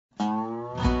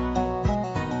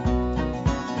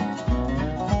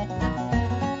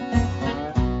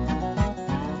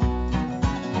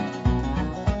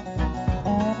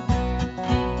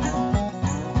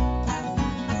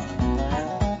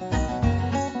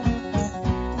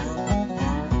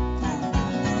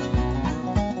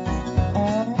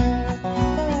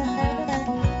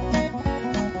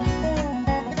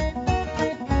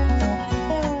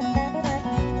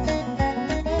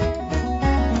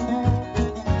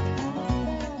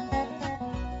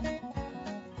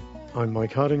I'm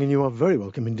Mike Harding, and you are very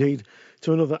welcome indeed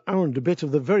to another hour and a bit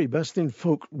of the very best in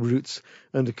folk, roots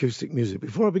and acoustic music.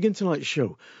 Before I begin tonight's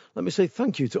show, let me say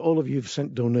thank you to all of you who've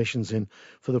sent donations in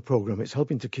for the programme. It's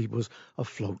helping to keep us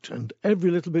afloat, and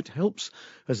every little bit helps,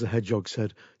 as the hedgehog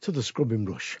said, to the scrubbing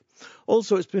brush.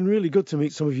 Also, it's been really good to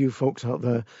meet some of you folks out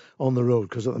there on the road,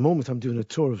 because at the moment I'm doing a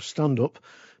tour of stand-up,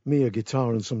 me, a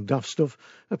guitar and some daft stuff,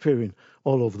 appearing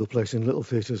all over the place in little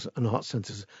theatres and art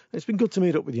centres. It's been good to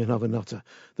meet up with you and have a natter.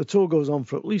 The tour goes on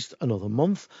for at least another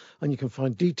month, and you can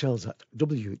find details at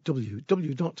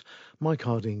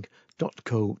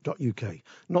www.mikeharding.co.uk.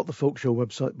 Not the folk show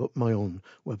website, but my own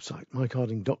website,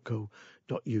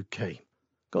 mikeharding.co.uk.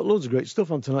 Got loads of great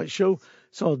stuff on tonight's show,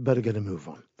 so I'd better get a move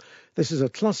on. This is a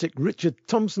classic Richard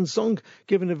Thompson song,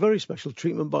 given a very special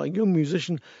treatment by a young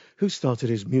musician who started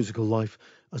his musical life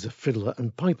as a fiddler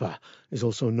and piper. He's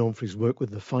also known for his work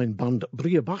with the fine band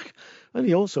Breabach, and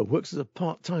he also works as a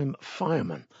part-time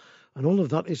fireman. And all of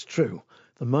that is true.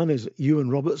 The man is Ewan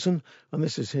Robertson, and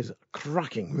this is his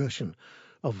cracking version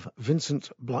of Vincent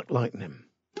Black Lightning.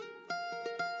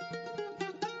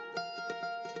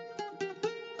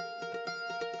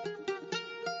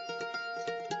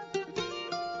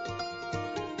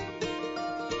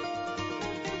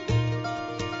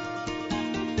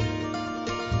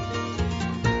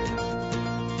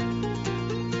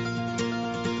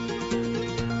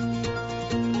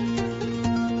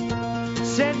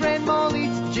 Said Red Molly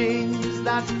to James,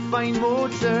 that's a fine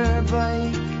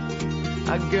motorbike.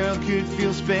 A girl could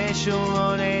feel special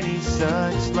on any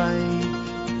such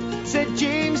like. Said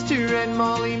James to Red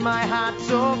Molly, my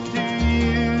hat's off to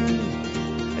you.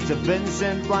 It's a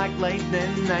Vincent Black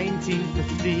Lightning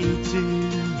 1952.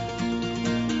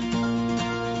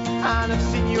 And I've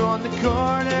seen you on the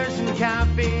corners and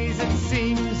cafes, it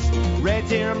seems. Red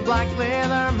hair and black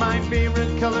leather, my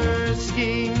favourite colour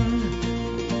scheme.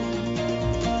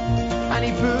 And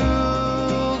he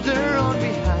pulled her on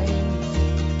behind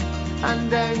and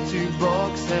down to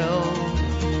Box Hill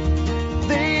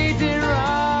they did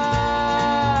ride.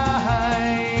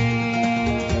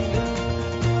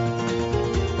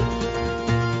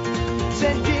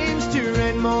 Said James to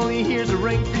Red Molly, here's a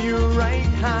ring for your right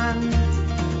hand.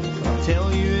 I'll tell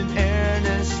you in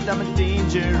earnest, I'm a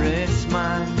dangerous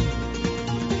man.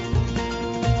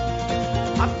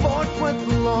 I fought with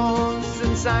the law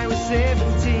since I was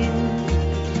 17.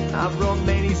 I've brought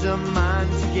many's a man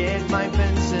to get my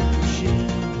Vincent machine.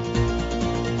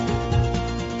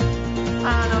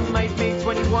 And I might make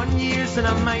 21 years and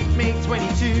I might make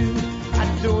 22. I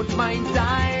don't mind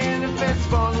dying if it's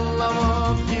for the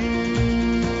love of you.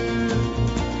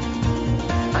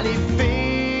 And if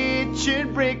fate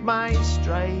should break my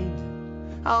stride,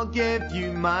 I'll give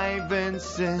you my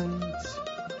Vincent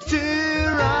to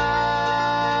ride.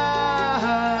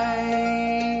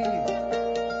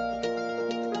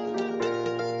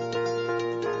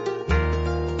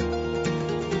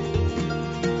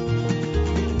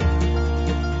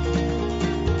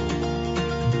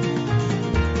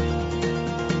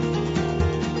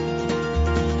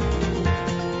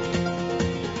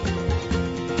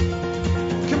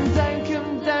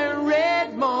 Come down,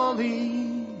 Red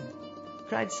Molly,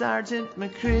 cried Sergeant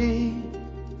McCree.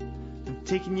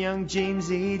 Taking young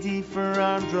James 80 for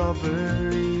armed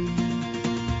robbery.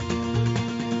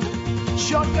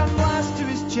 Shotgun blast to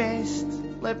his chest,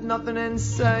 left nothing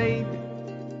inside.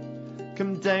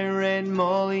 Come down, Red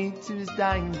Molly, to his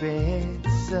dying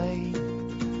bedside.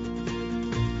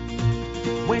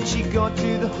 When she got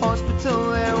to the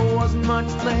hospital, there wasn't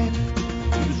much left.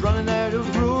 He was running out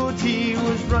of road, he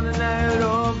was running out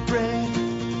of bread.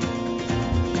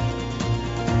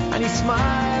 And he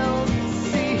smiled to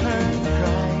see her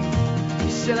cry.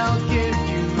 He said, I'll give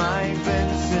you my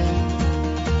Vincent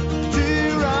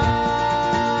to ride.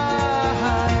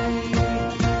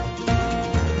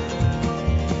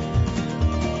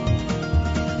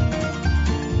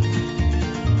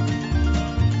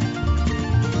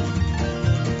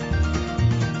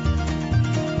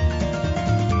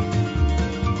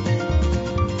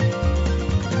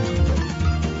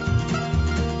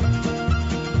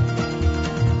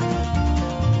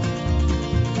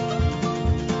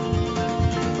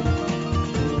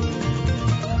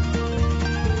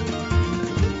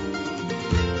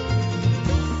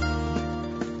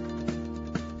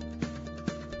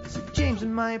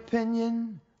 In my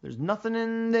opinion, there's nothing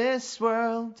in this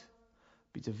world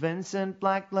beats a Vincent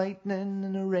Black Lightning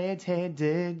and a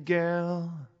red-headed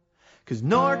girl. 'Cause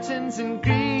Nortons and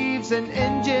Greaves and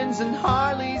Injuns and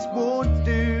Harleys won't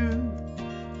do.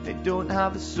 They don't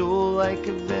have a soul like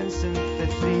a Vincent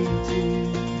 52.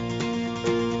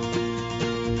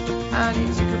 And he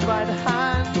took her by the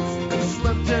hands and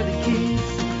slipped her the keys.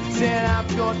 said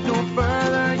I've got no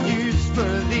further use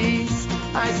for these.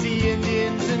 I see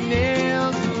Indians and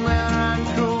nails and leather and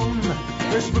chrome.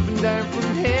 They're swooping down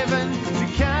from heaven to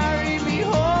carry me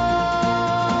home.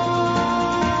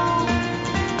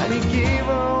 And he gave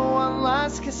her one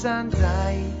last kiss and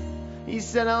died. He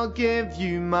said, I'll give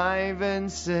you my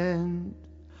Vincent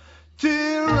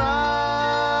to ride.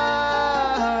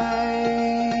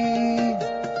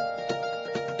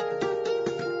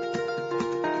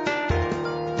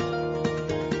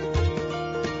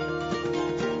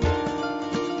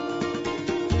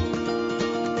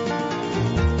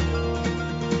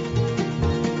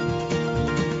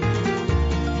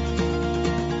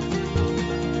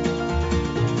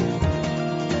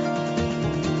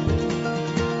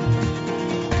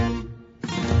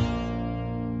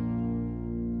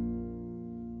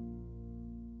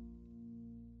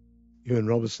 Ewan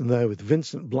Robertson there with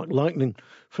Vincent Black Lightning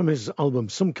from his album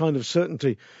Some Kind of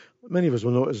Certainty. Many of us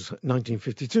will know it as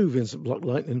 1952 Vincent Black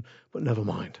Lightning, but never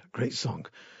mind. Great song.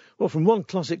 Well, from one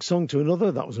classic song to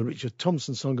another, that was a Richard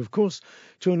Thompson song, of course,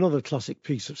 to another classic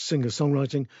piece of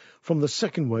singer-songwriting from the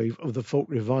second wave of the folk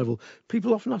revival.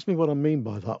 People often ask me what I mean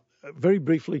by that. Very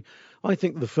briefly, I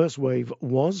think the first wave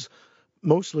was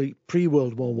mostly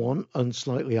pre-World War I and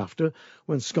slightly after,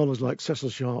 when scholars like Cecil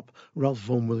Sharp, Ralph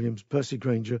Vaughan Williams, Percy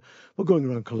Granger were going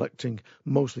around collecting,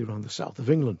 mostly around the south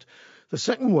of England. The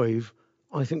second wave,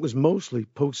 I think, was mostly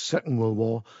post-Second World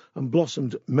War and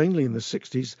blossomed mainly in the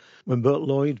 60s when Burt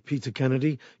Lloyd, Peter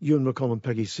Kennedy, Ewan MacColl and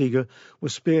Peggy Seeger were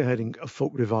spearheading a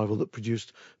folk revival that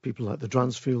produced people like the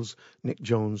Dransfields, Nick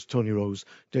Jones, Tony Rose,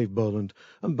 Dave Burland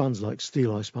and bands like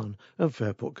Steel Eye Span and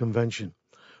Fairport Convention.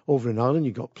 Over in Ireland,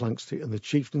 you got Planxty and the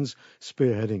Chieftains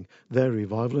spearheading their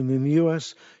revival. And in the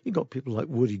US, you got people like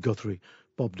Woody Guthrie,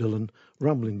 Bob Dylan,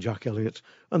 Rambling Jack Elliott,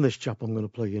 and this chap I'm going to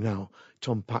play you now,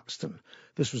 Tom Paxton.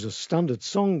 This was a standard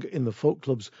song in the folk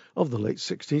clubs of the late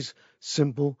 60s.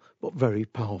 Simple, but very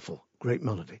powerful. Great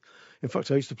melody. In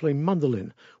fact, I used to play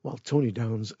mandolin while Tony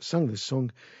Downs sang this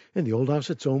song in the old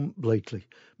house at Tom Blakely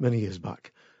many years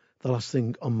back. The last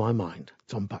thing on my mind,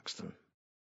 Tom Paxton.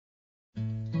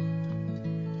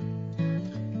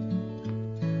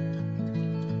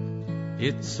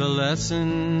 It's a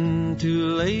lesson too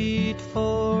late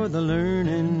for the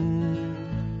learning,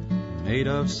 made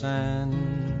of sand,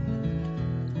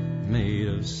 made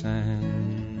of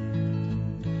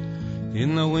sand.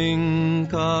 In the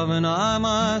wink of an eye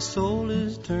my soul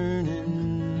is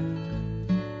turning,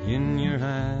 in your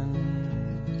hand,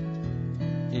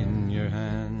 in your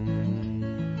hand.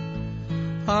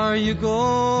 Are you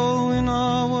going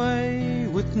away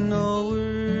with no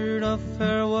word of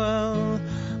farewell?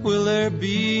 Will there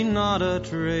be not a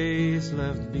trace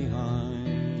left behind?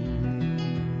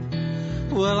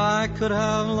 Well, I could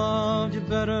have loved you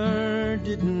better,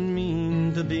 didn't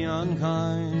mean to be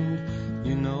unkind.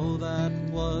 You know that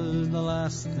was the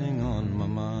last thing on my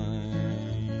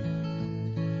mind.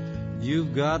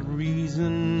 You've got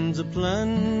reasons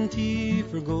aplenty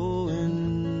for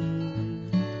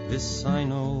going. This I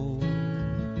know,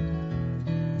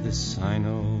 this I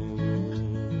know.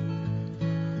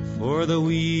 For the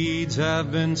weeds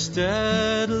have been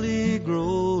steadily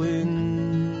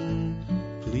growing.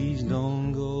 Please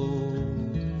don't go,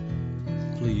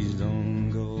 please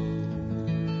don't go.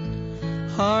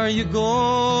 Are you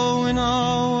going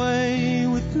away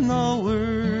with no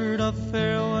word of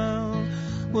farewell?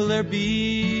 Will there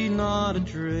be not a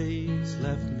trace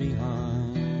left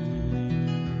behind?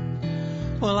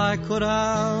 Well, I could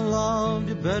have loved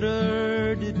you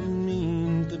better, didn't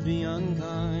mean to be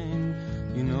unkind.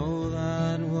 You know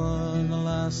that was the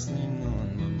last thing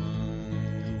on my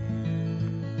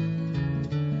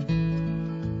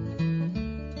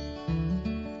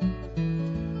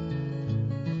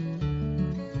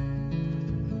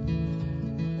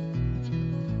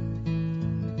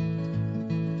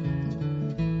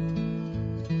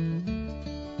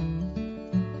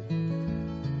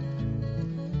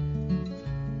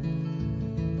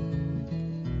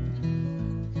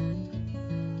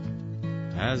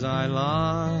As I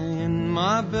lie in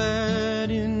my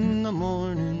bed in the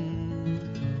morning,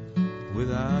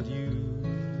 without you,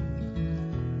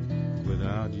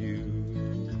 without you.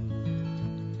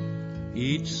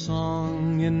 Each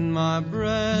song in my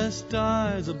breast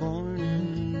dies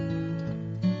a-borning,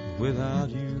 without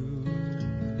you,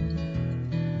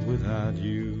 without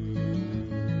you.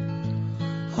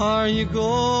 Are you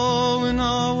going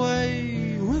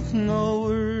away with no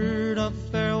word of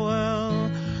farewell?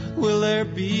 Will there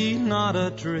be not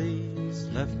a trace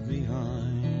left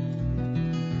behind?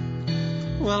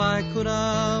 Well, I could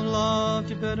have loved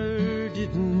you better,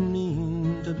 didn't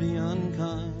mean to be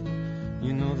unkind.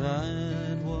 You know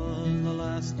that was the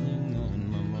last thing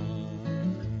on my mind.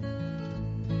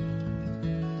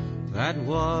 That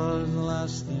was the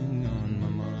last thing on my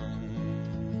mind.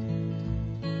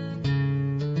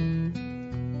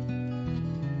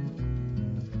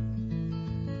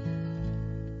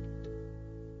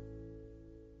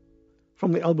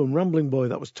 From the album Rambling Boy,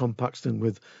 that was Tom Paxton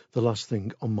with The Last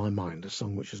Thing on My Mind, a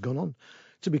song which has gone on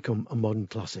to become a modern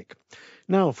classic.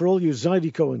 Now, for all you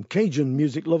Zydeco and Cajun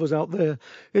music lovers out there,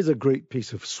 here's a great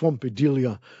piece of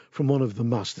Swampidelia from one of the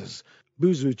masters,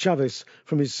 Buzu Chavez,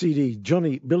 from his CD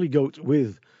Johnny Billy Goat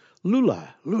with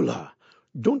Lula, Lula,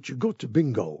 Don't You Go to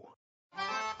Bingo.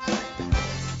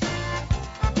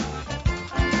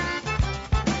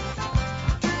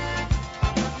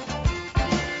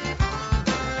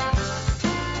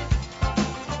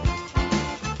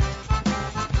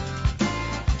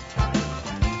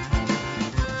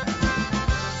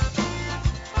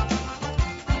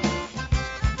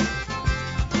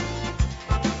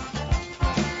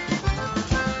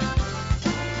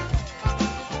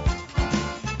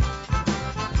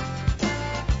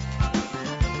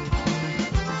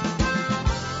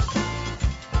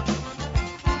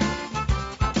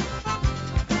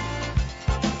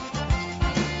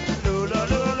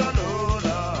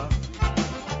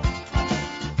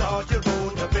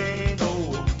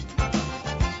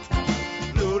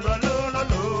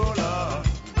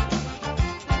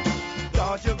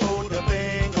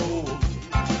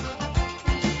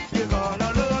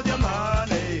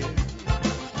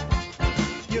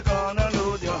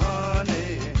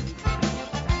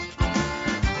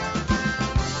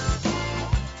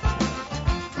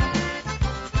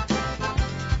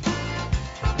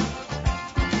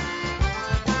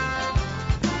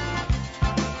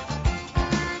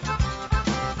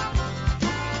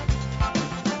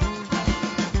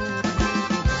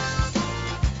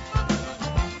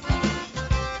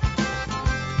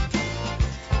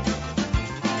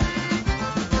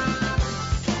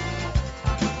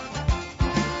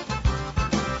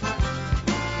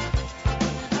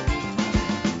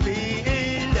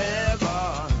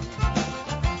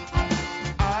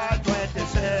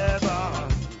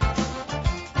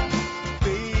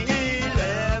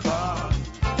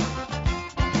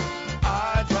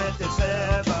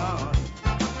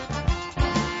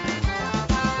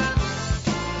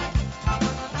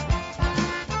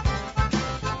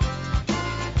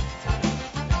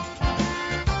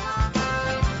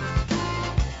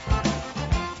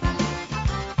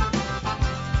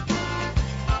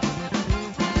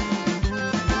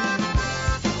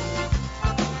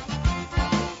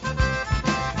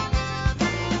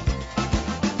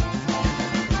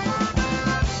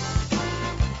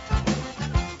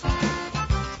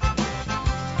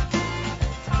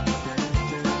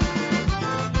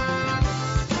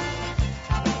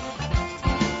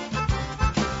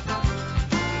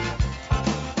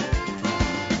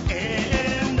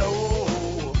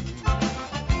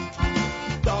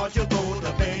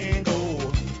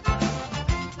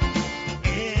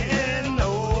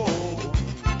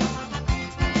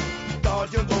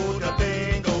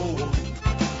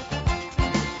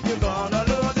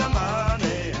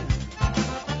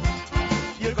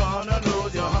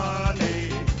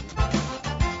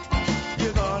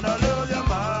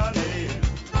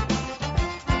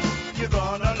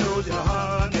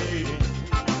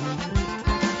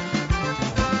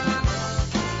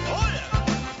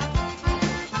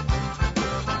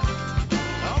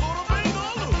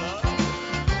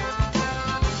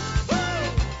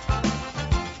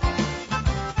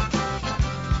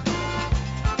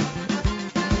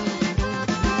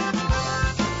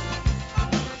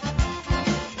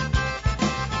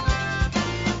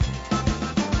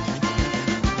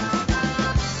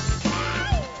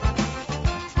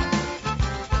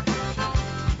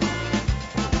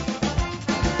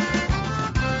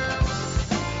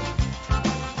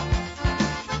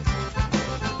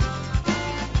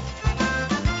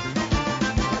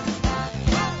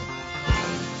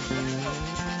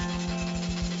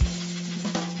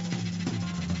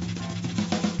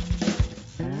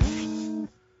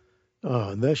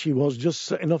 And there she was, just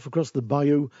setting off across the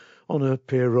bayou on her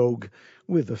pirogue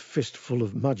with a fistful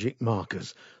of magic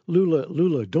markers. Lula,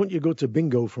 Lula, Don't You Go to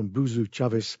Bingo from Buzu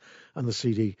Chavez and the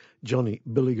CD Johnny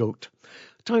Billy Goat.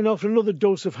 Time now for another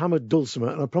dose of hammered dulcimer,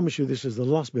 and I promise you this is the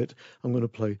last bit I'm going to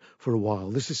play for a while.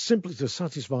 This is simply to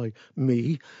satisfy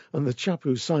me and the chap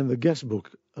who signed the guest book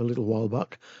a little while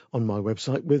back on my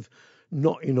website with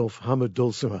not enough hammered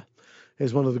dulcimer.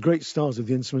 Here's one of the great stars of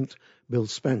the instrument, Bill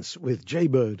Spence, with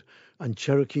Jaybird and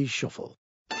Cherokee Shuffle.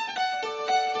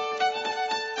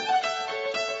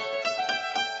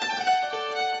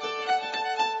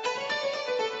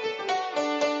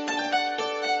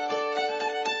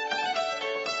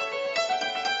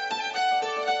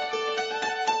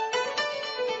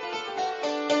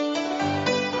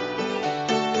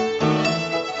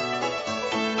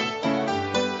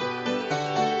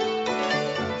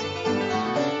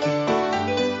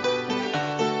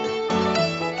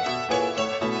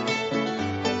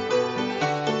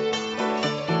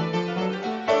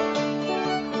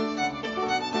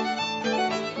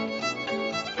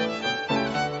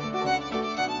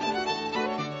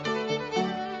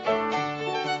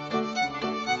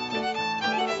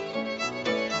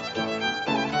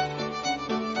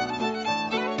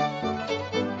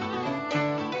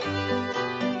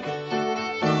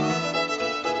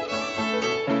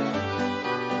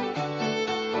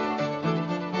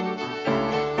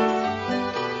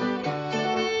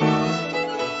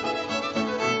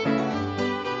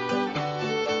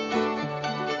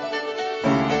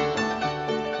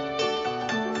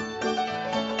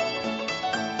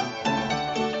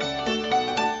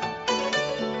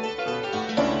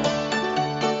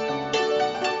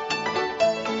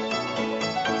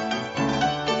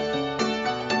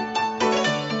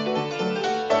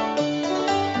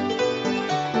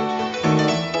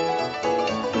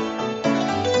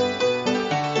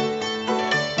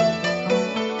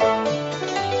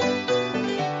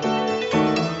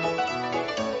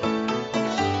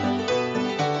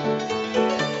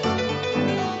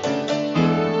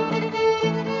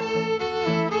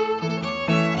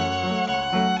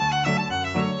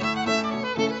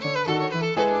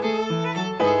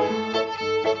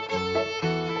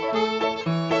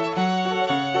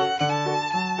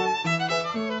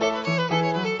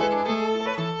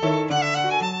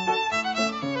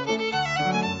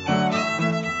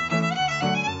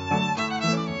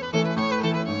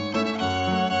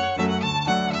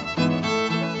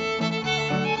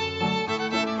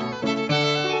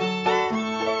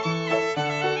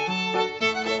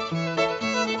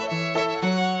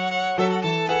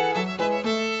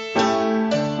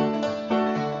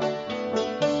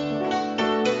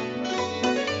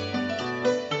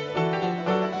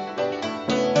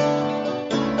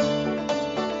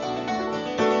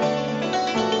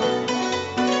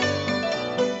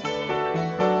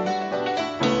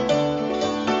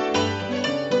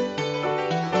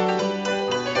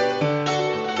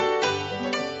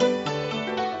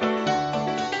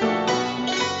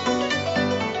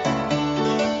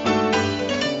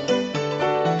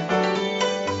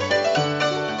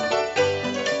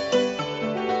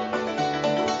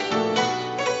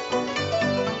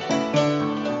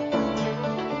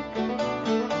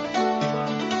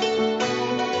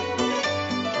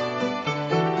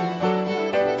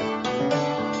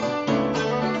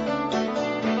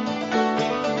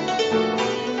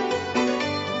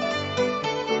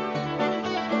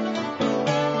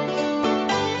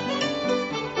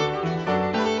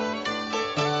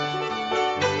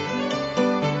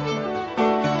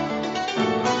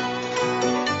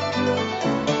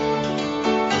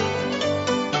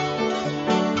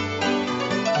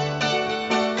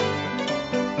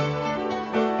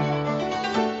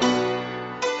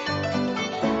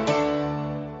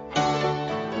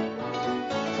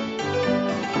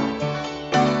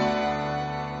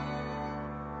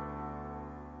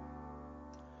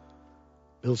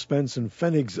 Bill Spence and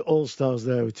Pfennig's All-Stars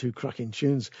there with two cracking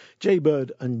tunes,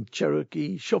 Jaybird and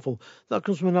Cherokee Shuffle. That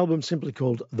comes from an album simply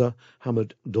called The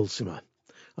Hammered Dulcimer.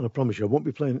 And I promise you I won't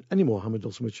be playing any more Hammered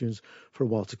Dulcimer tunes for a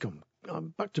while to come.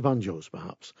 Back to banjos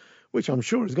perhaps, which I'm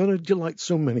sure is going to delight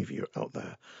so many of you out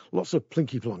there. Lots of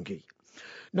plinky-plonky.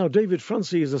 Now, David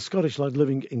Francie is a Scottish lad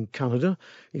living in Canada.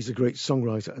 He's a great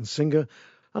songwriter and singer,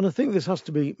 and I think this has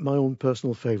to be my own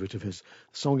personal favourite of his.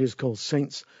 The song is called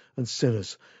Saints and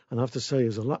Sinners, and I have to say,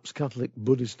 as a lapsed Catholic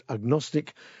Buddhist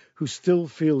agnostic who still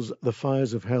feels the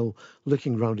fires of hell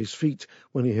licking round his feet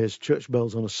when he hears church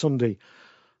bells on a Sunday,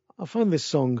 I find this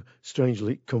song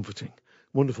strangely comforting.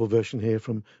 Wonderful version here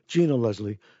from Gina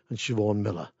Leslie and Siobhan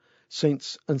Miller,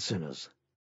 Saints and Sinners.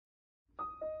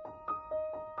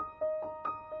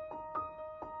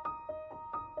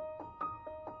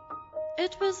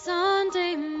 It was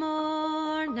Sunday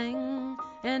morning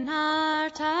in our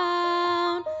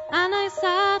town, and I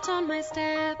sat on my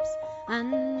steps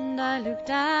and I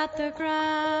looked at the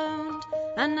ground,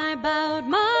 and I bowed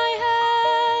my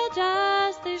head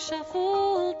as they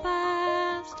shuffled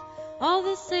past, all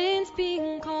the saints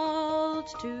being called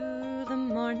to the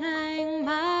morning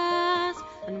mass,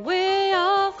 and way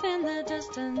off in the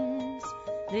distance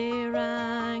they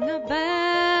rang a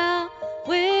bell.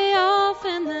 Way off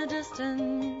in the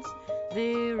distance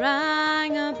they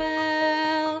rang a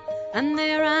bell, and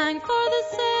they rang for the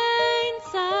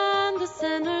saints and the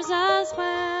sinners as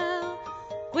well.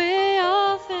 Way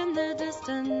off in the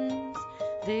distance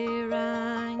they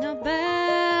rang a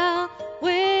bell.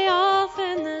 Way off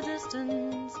in the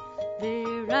distance they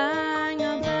rang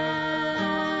a bell.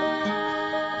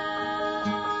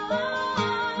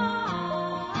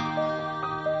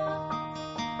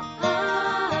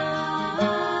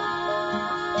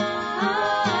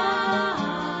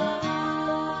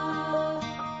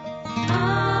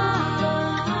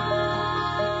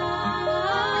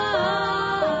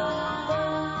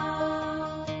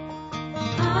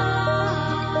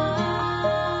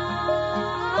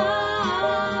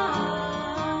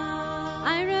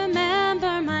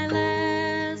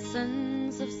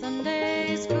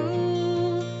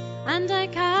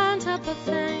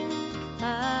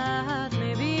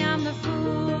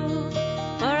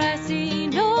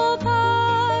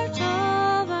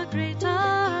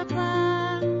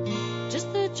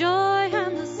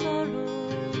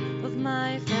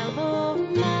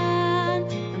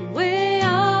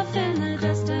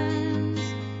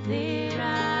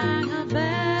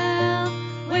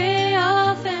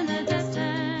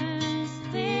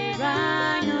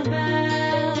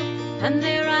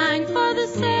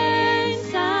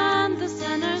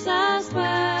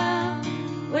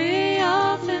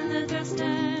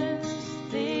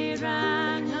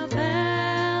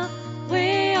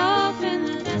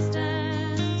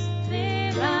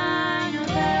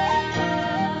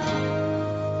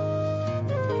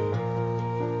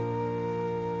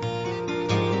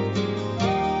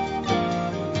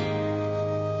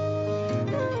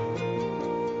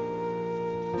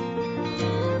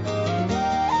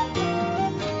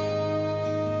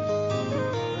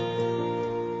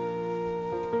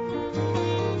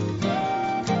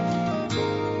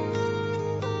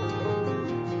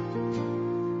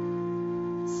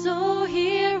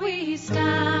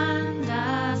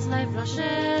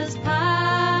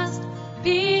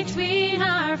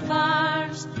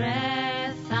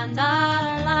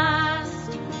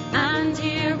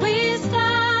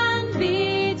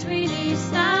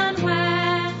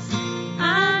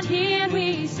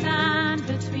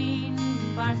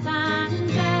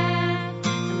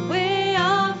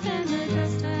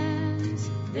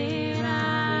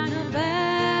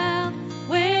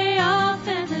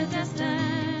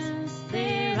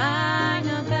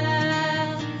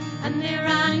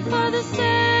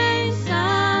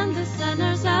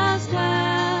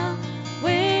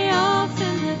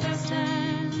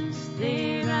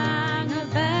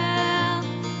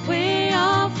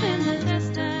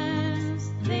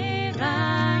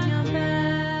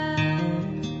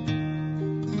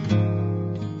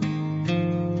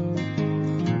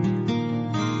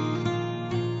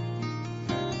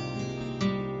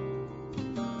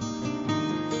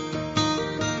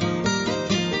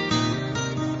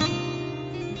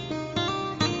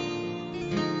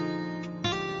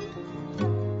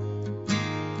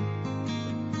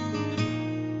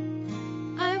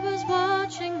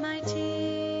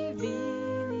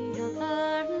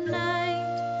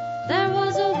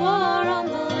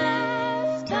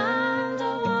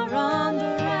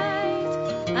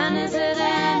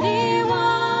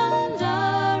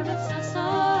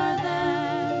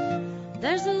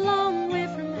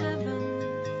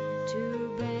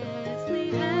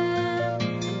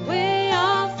 Way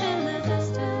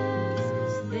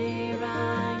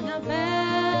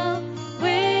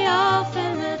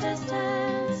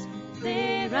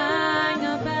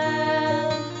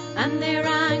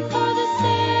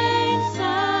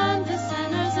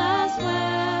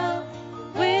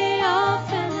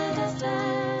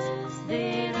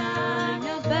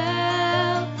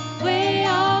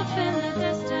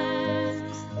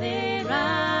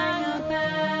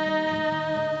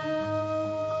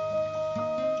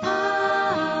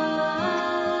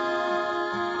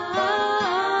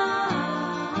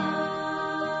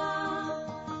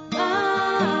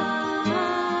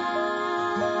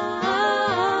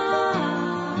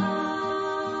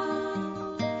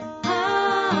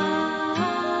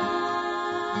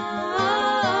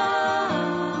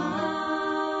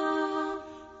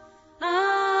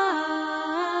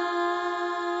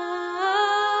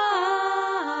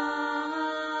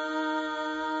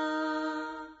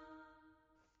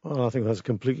Well, I think that's a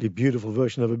completely beautiful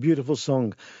version of a beautiful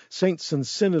song. Saints and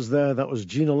Sinners there, that was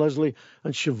Gina Leslie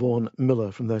and Siobhan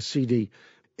Miller from their CD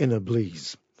Inner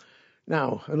Bleeze.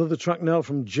 Now, another track now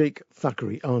from Jake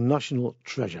Thackeray, our national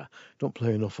treasure. Don't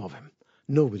play enough of him.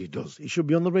 Nobody does. He should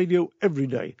be on the radio every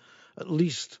day, at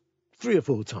least 3 or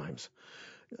 4 times.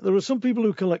 There are some people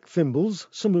who collect thimbles,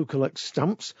 some who collect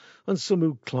stamps, and some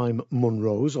who climb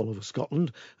Munros all over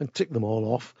Scotland and tick them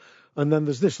all off. And then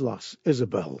there's this lass,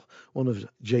 Isabel, one of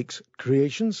Jake's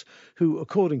creations, who,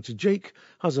 according to Jake,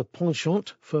 has a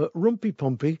penchant for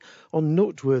rumpy-pumpy on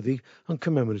noteworthy and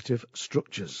commemorative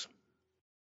structures.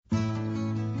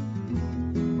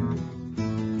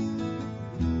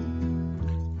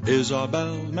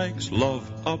 Isabel makes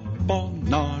love upon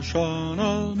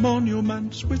national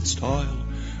monuments with style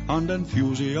and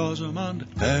enthusiasm and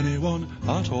anyone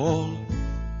at all.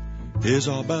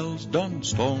 Isabel's done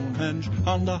Stonehenge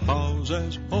and the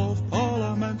Houses of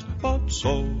Parliament, but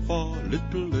so far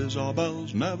little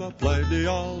Isabel's never played the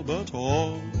Albert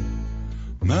Hall.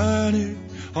 Many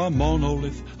a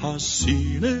monolith has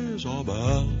seen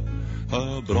Isabel,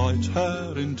 her bright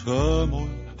hair in turmoil,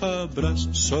 her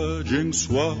breast surging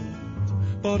swell,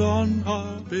 but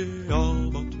unhappy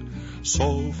Albert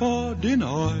so far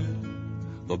denied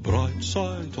the bright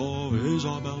side of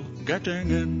Isabel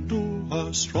getting into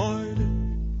her stride.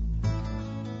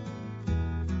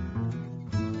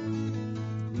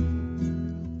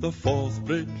 The Forth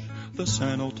Bridge, the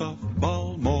Cenotaph,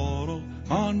 Balmoral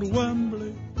and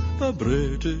Wembley, the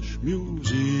British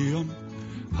Museum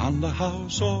and the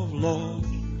House of Lords.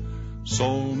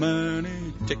 So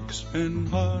many ticks in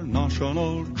her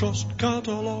National Trust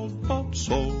catalogue, but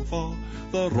so far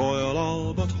the Royal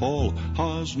Albert Hall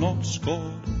has not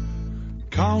scored.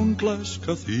 Countless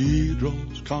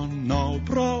cathedrals can now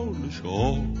proudly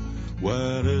show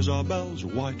where Isabel's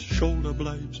white shoulder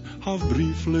blades have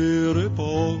briefly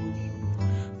reposed.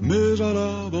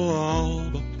 Miserable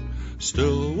Albert,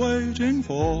 still waiting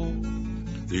for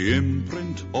the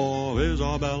imprint of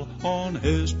Isabel on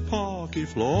his parky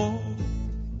floor.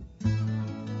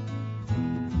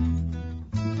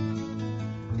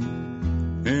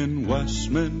 In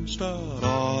Westminster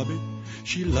Abbey,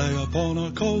 she lay upon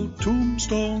a cold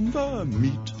tombstone, the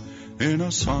meat in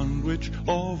a sandwich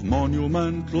of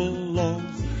monumental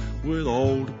love, with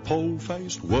old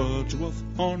po-faced Wordsworth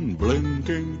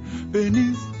unblinking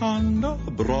beneath, and a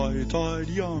bright-eyed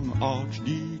young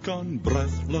archdeacon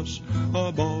breathless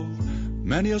above.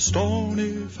 Many a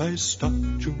stony-faced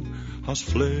statue has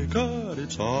flickered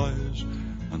its eyes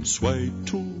and swayed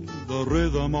to the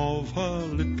rhythm of her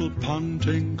little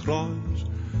panting cries.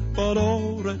 But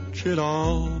oh, wretched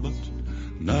Albert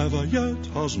never yet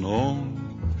has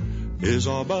known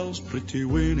Isabel's pretty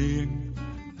whinnying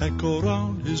echo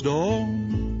round his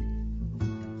dome.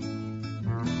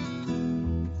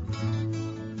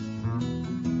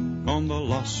 On the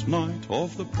last night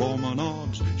of the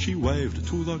promenades, she waved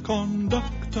to the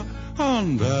conductor,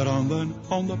 and there and then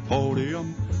on the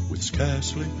podium, with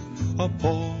scarcely a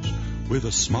pause, with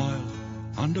a smile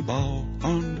and a bow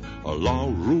and a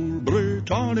loud rule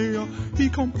Britannia, he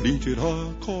completed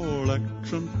her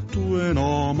collection to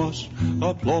enormous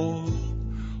applause.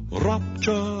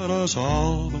 Rapturous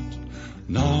Albert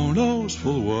now knows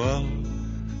full well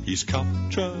he's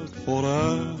captured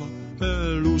forever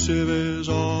elusive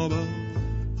Isabel,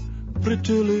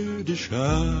 prettily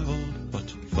dishevelled but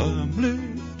firmly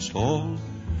installed,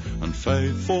 and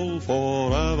faithful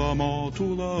forevermore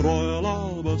to the Royal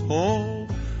Albert Hall.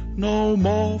 No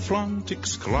more frantic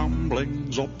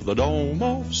scramblings up the dome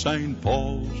of St.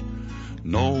 Paul's,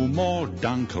 no more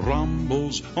dank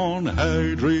rambles on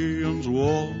Hadrian's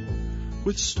Wall.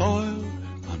 With style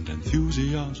and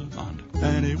enthusiasm and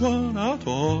anyone at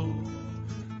all,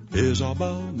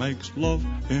 Isabel makes love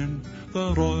in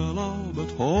the Royal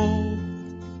Albert Hall.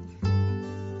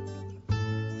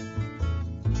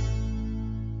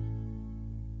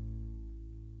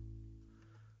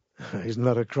 Isn't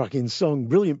that a cracking song?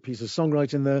 Brilliant piece of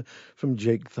songwriting there from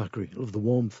Jake Thackeray. Love the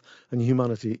warmth and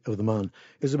humanity of the man.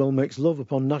 Isabel makes love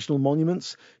upon national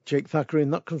monuments. Jake Thackeray,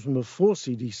 and that comes from a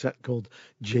 4-CD set called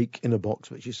Jake in a Box,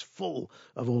 which is full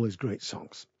of all his great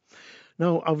songs.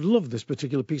 Now, I've loved this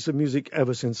particular piece of music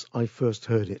ever since I first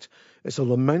heard it. It's a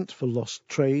lament for lost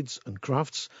trades and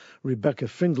crafts. Rebecca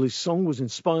Findlay's song was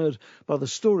inspired by the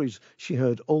stories she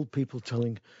heard old people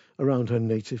telling around her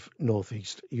native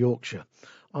northeast Yorkshire.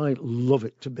 I love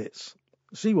it to bits.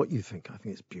 See what you think. I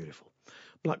think it's beautiful.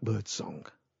 Blackbird Song.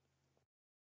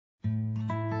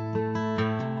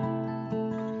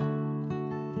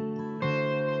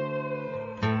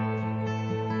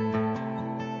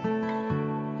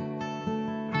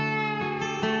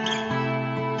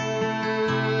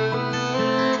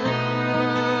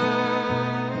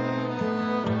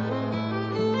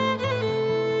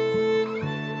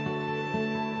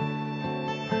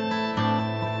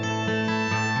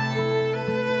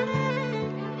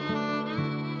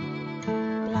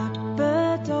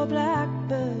 oh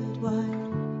blackbird, why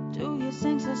do you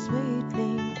sing so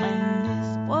sweetly when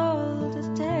this world has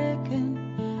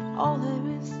taken all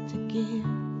there is to give?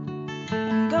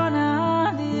 And gone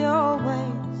are the old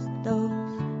ways, those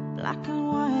black and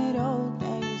white old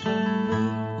days when we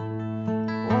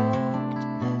walked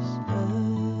this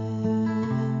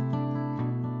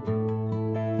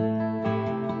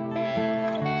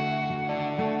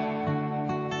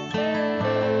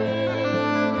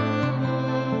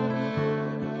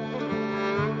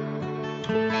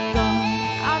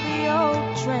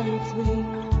trades we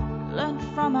learned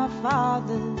from our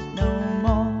fathers, no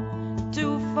more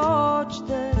to forge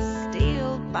the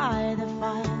steel by the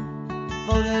fire.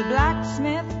 For the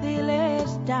blacksmith, he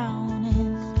lays down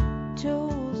his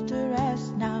tools to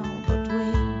rest now, but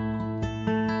we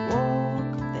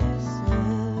walk this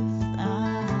earth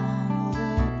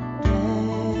another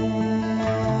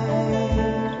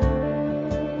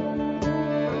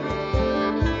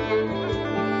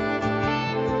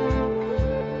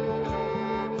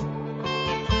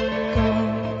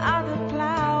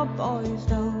boys,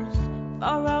 those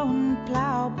furrowed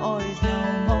plough boys, no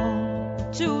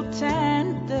more to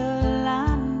tend the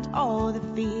land or the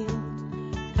field.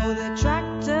 For the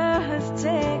tractor has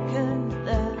taken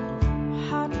the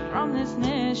heart from this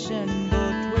nation,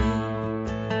 but we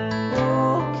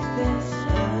walk this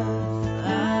earth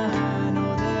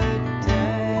another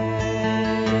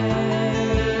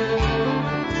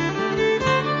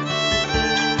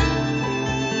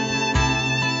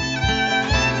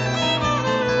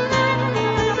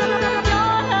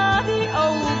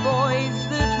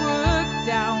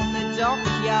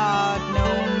dockyard, no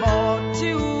more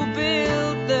to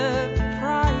build the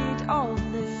pride of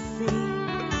the sea.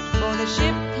 For the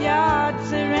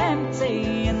shipyards are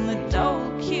empty and the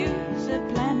dole queues are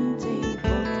plenty,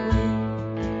 but we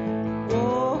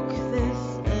walk this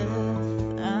earth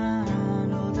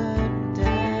another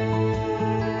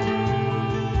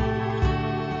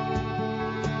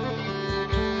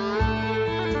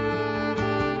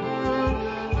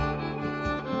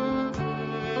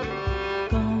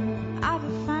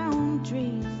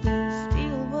foundries, the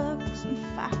steelworks and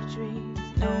factories,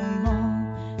 no more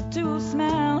to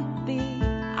smelt the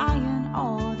iron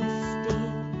or the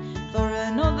steel. For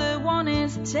another one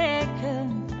is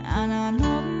taken and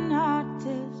another heart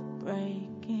is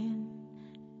breaking,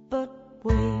 but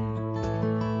we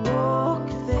walk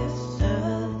this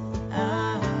earth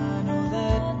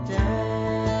another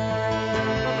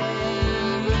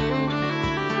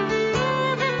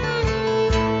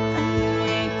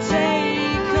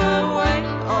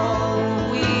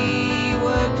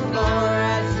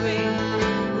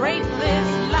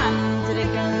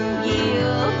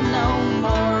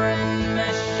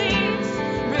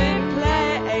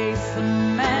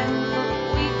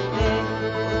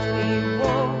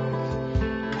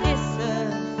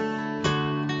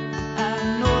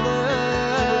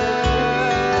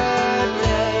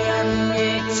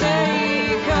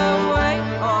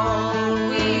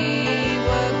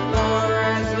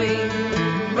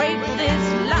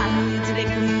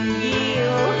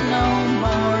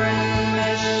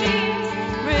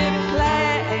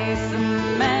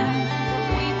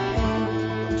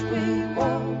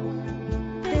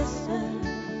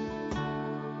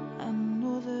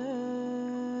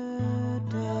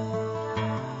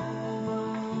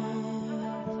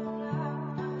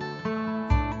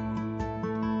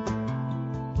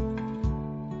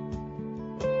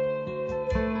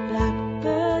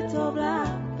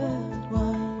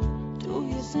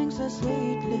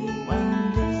sweetly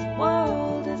when this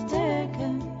world has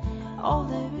taken all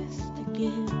there is to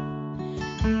give.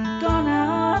 Gone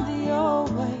are the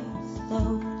old ways,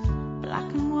 those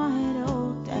black and white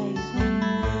old days when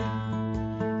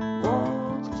we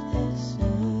walked this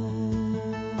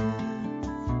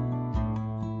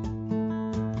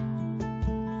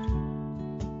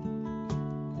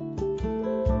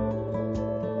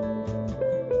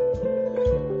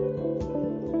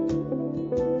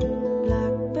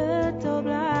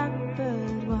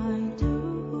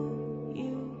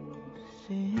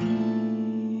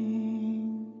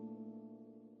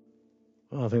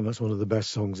I think that's one of the best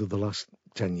songs of the last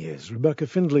 10 years. Rebecca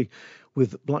Findlay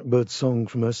with Blackbird's song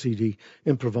from her CD,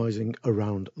 Improvising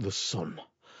Around the Sun.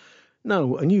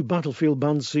 Now, a new Battlefield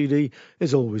Band CD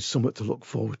is always somewhat to look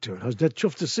forward to. And I was dead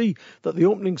chuffed to see that the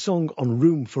opening song on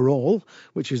Room for All,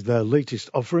 which is their latest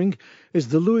offering, is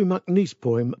the Louis MacNeice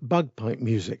poem Bagpipe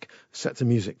Music, set to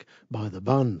music by the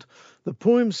band. The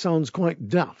poem sounds quite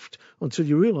daft until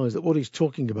you realise that what he's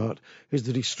talking about is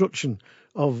the destruction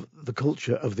of the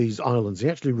culture of these islands. He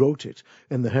actually wrote it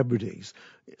in the Hebrides.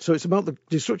 So it's about the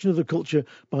destruction of the culture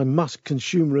by mass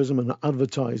consumerism and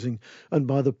advertising and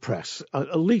by the press.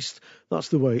 At least that's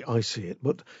the way I see it.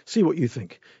 But see what you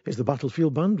think. It's the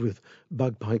Battlefield Band with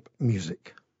bagpipe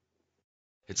music.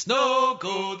 It's no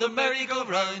go the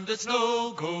merry-go-round, it's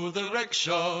no go the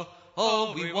rickshaw.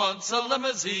 All we want's a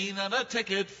limousine and a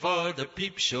ticket for the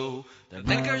peep show. Their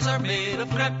knickers are made of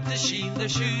crepe de chine, their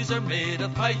shoes are made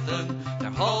of python. Their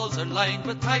halls are lined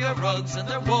with tiger rugs and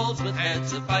their walls with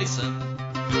heads of bison.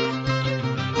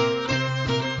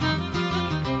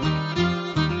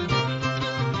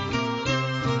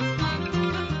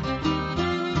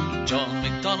 John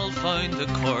MacDonald found the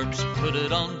corpse, put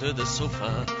it under the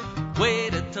sofa,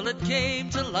 waited till it came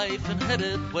to life and hit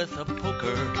it with a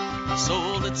poker.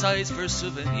 Sold its eyes for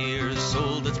souvenirs,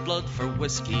 sold its blood for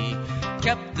whiskey,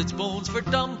 kept its bones for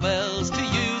dumbbells to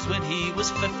use when he was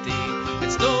 50.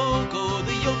 It's no go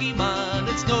the yogi man,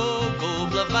 it's no go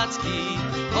Blavatsky.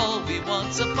 All we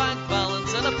want's a bank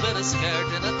balance and a bit of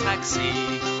skirt in a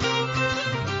taxi.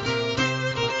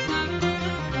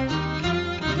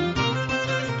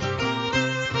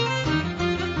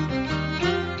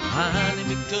 Annie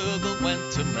McDougall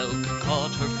went to milk,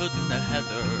 caught her foot in the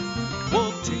heather,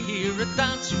 woke to hear a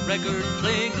dance record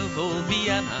playing of old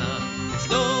Vienna. It's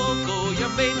no go your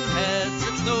maidenheads,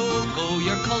 it's no go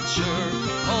your culture.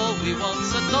 All we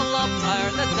want's a Dunlop tire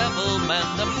and the devil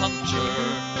mend the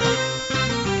puncture.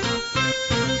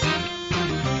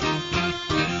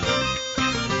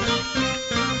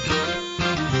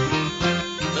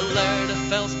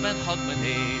 Spent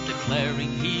Hogmanay,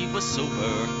 declaring he was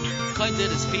sober,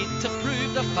 counted his feet to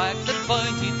prove the fact that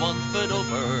found he'd 1 foot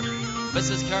over.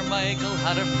 Mrs. Carmichael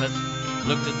had her fit,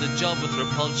 looked at the job with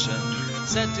repulsion,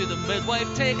 said to the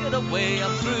midwife, take it away,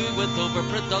 I'm through with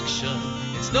overproduction.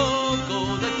 It's no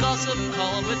go the gossip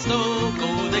column, it's no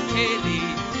go the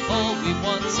Kaylee. All we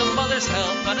want's a mother's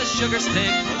help and a sugar stick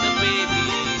for the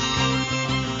baby.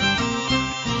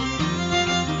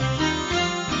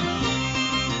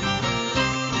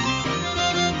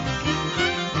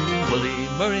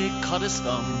 Murray cut his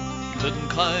thumb, couldn't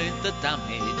count the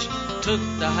damage, took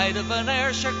the hide of an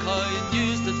Ayrshire cow and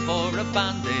used it for a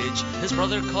bandage. His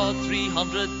brother caught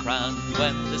 300 grand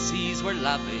when the seas were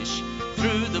lavish,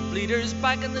 threw the bleeders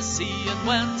back in the sea and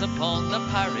went upon the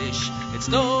parish. It's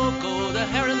no go the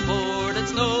herring board,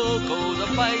 it's no go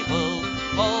the Bible.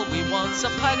 All we want's a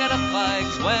packet of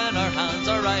fags when our hands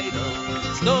are idle.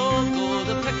 It's no go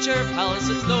the picture palace,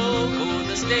 it's no go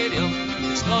the stadium.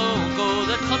 It's no go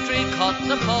the country cot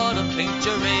and a pot of pink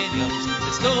geraniums.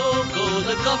 It's no go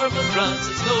the government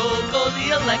grants, it's no go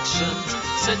the elections.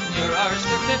 Sit in your arse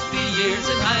for 50 years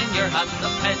and hang your hat in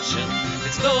a pension.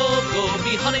 It's no go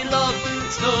me honey love,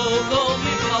 it's no go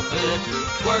me profit.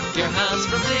 Work your hands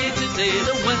from day to day,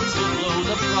 the winds will blow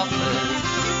the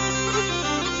profit.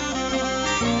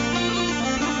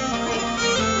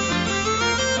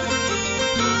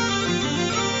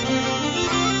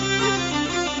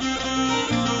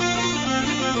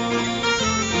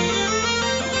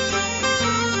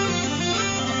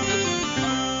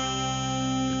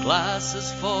 Glass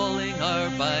is falling hour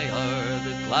by hour,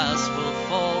 the glass will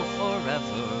fall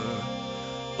forever.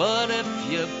 But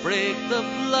if you break the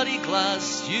bloody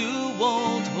glass, you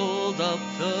won't hold up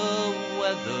the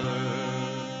weather.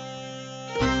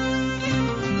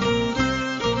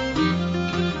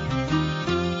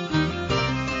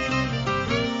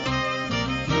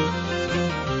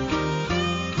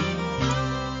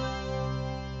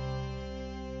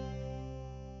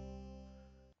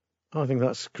 I think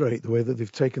that's great, the way that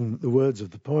they've taken the words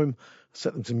of the poem,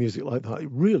 set them to music like that. It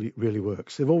really, really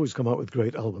works. They've always come out with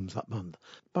great albums, that band.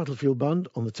 Battlefield Band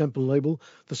on the Temple label,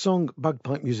 the song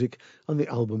Bagpipe Music, and the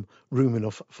album Room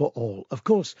Enough for All. Of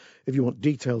course, if you want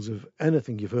details of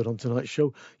anything you've heard on tonight's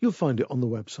show, you'll find it on the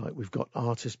website. We've got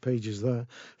artist pages there,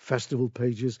 festival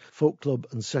pages, folk club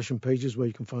and session pages where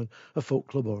you can find a folk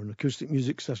club or an acoustic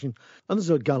music session. And there's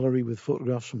a gallery with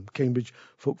photographs from Cambridge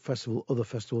Folk Festival, other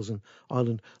festivals in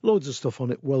Ireland. Loads of stuff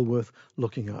on it, well worth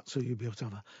looking at. So you'll be able to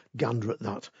have a gander at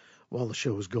that while the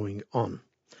show is going on.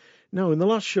 Now, in the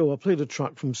last show, I played a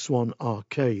track from Swan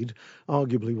Arcade,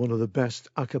 arguably one of the best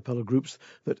a cappella groups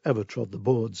that ever trod the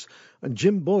boards. And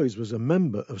Jim Boys was a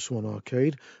member of Swan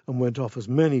Arcade and went off, as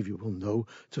many of you will know,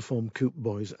 to form Coop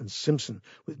Boys and Simpson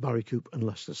with Barry Coop and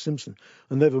Lester Simpson.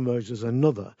 And they've emerged as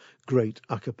another great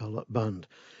a cappella band.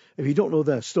 If you don't know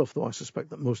their stuff, though I suspect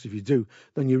that most of you do,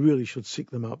 then you really should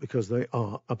seek them out because they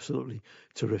are absolutely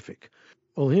terrific.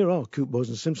 Well, here are Coop Boys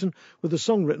and Simpson with a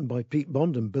song written by Pete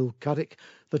Bond and Bill Caddick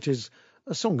that is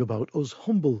a song about us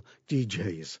humble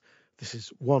DJs. This is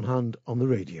One Hand on the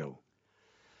Radio.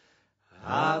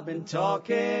 I've been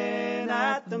talking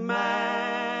at the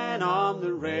man on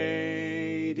the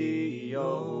radio,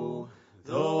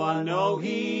 though I know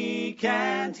he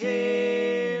can't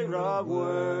hear a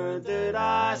word that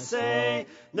I say.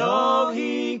 No,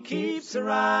 he keeps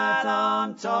right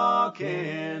on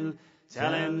talking,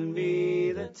 telling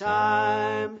me the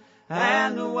time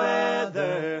and the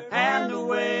weather and the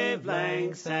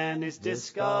wavelengths and his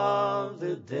disc of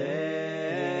the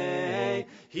day.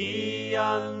 He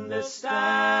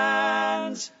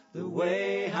understands the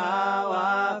way how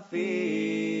I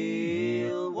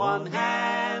feel. One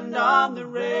hand on the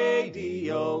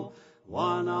radio,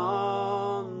 one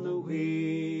on the wheel.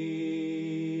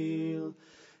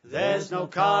 There's no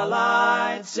car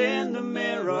lights in the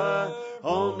mirror,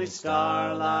 only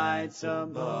starlights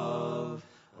above.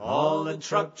 All the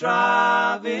truck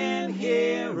driving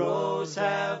heroes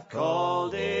have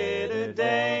called it a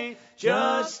day.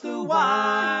 Just the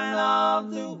whine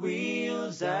of the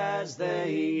wheels as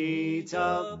they eat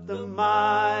up the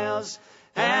miles,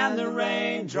 and the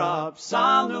raindrops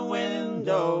on the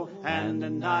window, and the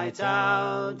night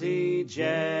owl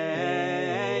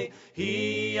DJ.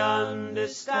 He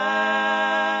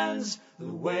understands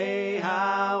the way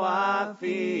how I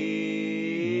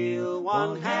feel.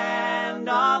 One hand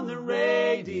on the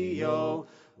radio,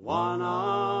 one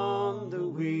on the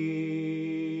wheel.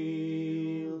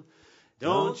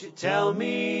 Don't you tell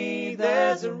me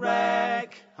there's a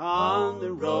wreck on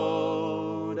the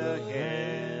road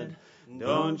ahead.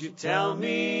 Don't you tell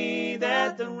me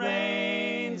that the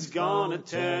rain's gonna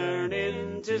turn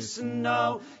into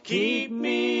snow. Keep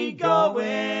me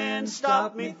going,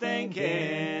 stop me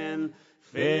thinking,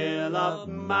 fill up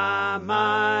my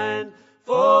mind.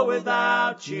 For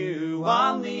without you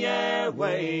on the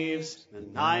airwaves, the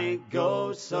night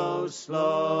goes so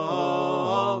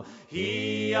slow.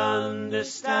 He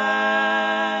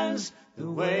understands the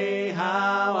way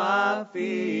how I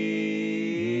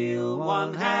feel.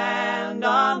 One hand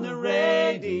on the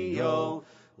radio,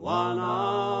 one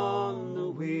on the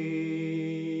wheel.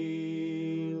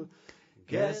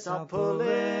 Guess I'll pull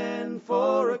in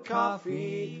for a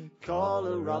coffee, call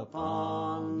her up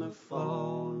on the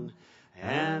phone.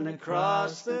 And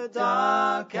across the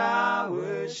dark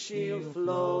hours she'll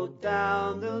float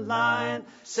down the line,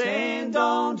 saying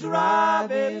don't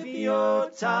drive if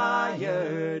you're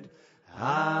tired,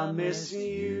 I miss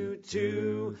you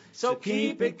too. So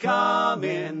keep it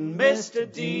coming, Mr.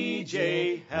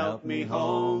 DJ, help me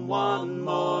home one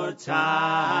more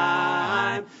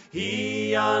time.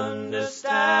 He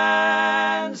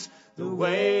understands the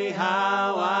way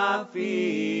how I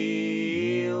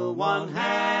feel. One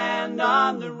hand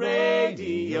on the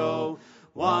radio,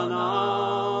 one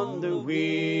on the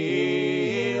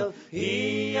wheel.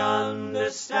 He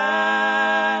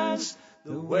understands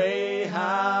the way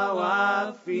how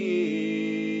I feel.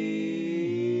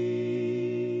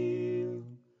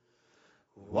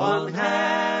 One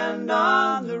hand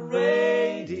on the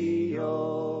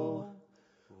radio,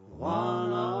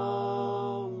 one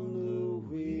on the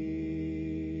wheel.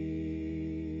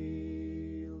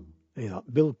 Hey,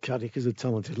 that Bill Caddick is a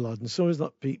talented lad, and so is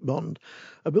that Pete Bond.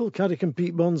 A Bill Caddick and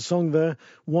Pete Bond song there,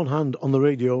 One Hand on the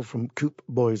Radio, from Coop,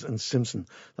 Boys and Simpson.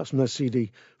 That's from their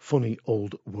CD, Funny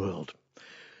Old World.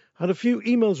 I had a few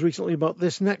emails recently about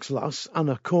this next lass,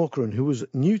 Anna Corcoran, who was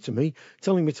new to me,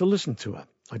 telling me to listen to her.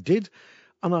 I did,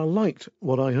 and I liked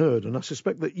what I heard, and I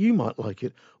suspect that you might like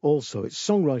it also. It's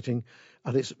songwriting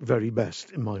at its very best,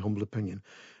 in my humble opinion.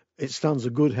 It stands a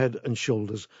good head and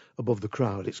shoulders above the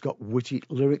crowd. It's got witty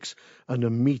lyrics and a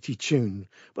meaty tune.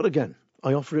 But again,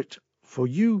 I offer it for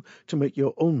you to make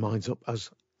your own minds up,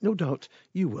 as no doubt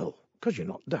you will, because you're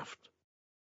not daft.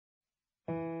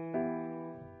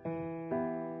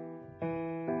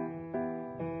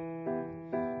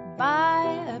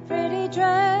 Buy a pretty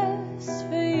dress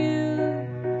for you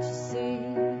to see.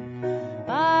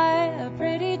 Buy a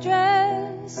pretty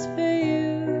dress for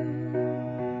you,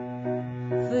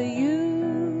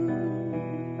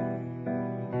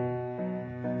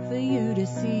 for you to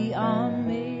see on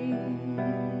me.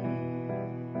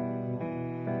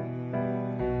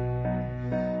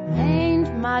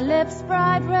 Paint my lips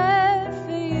bright red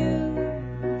for you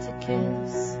to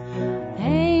kiss.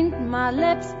 Paint my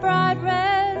lips bright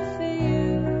red for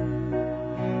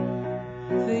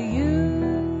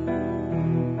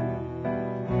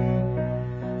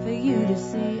you to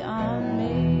see on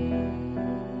me.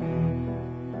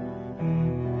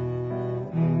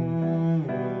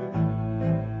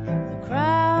 The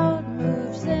crowd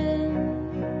moves in,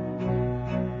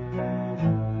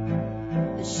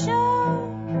 the show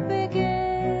begins.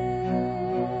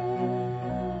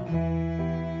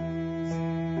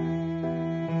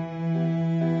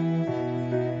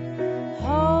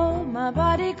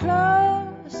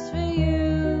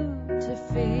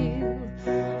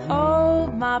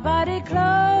 body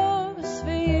close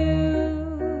for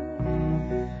you.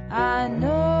 I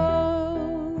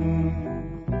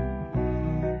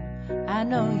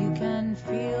know you can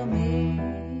feel me.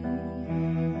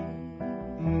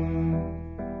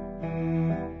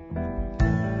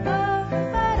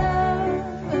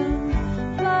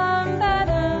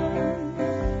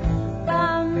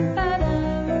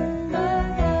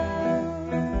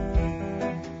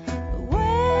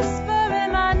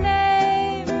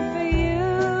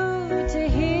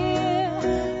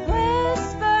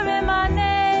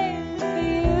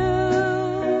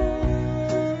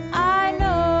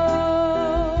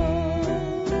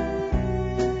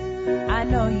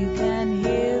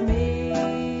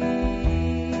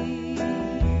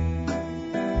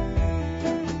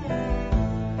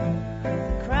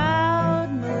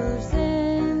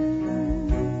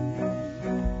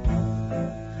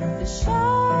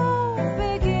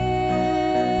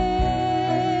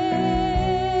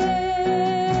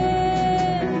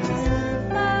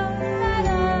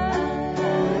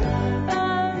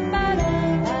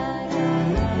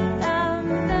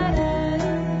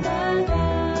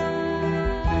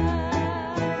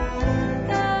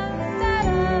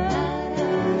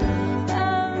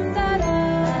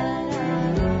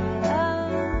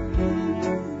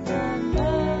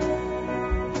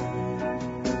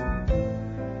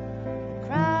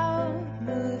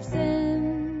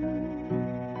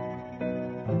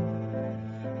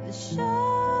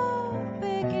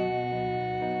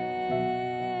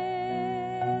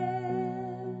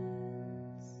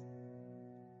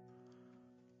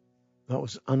 That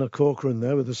was Anna Corcoran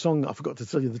there with the song, I forgot to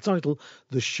tell you the title,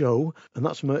 The Show, and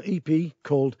that's from her EP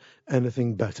called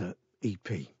Anything Better EP.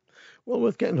 Well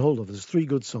worth getting hold of. There's 3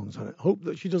 good songs on it. Hope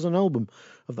that she does an album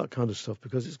of that kind of stuff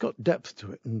because it's got depth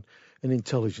to it and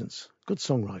intelligence. Good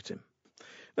songwriting.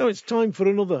 Now it's time for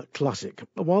another classic.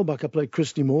 A while back I played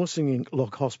Christy Moore singing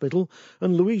Lock Hospital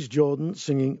and Louise Jordan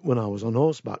singing When I Was on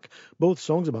Horseback. Both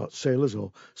songs about sailors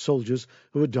or soldiers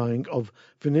who are dying of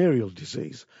venereal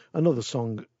disease. Another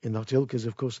song in that ilk is,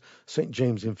 of course, St.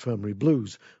 James Infirmary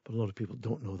Blues, but a lot of people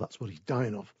don't know that's what he's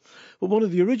dying of. But one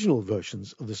of the original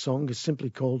versions of the song is simply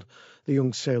called The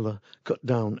Young Sailor Cut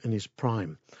Down in His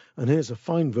Prime. And here's a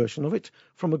fine version of it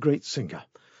from a great singer,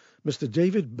 Mr.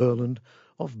 David Burland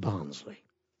of Barnsley.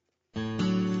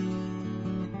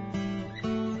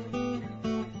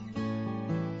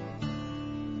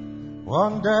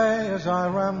 One day as I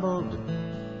rambled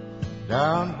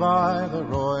down by the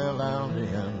Royal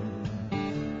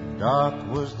Albion, dark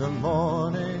was the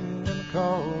morning and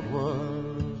cold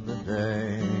was the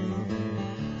day.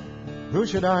 Who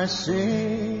should I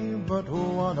see but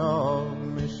one of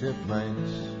my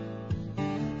shipmates,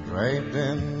 draped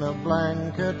in a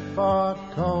blanket far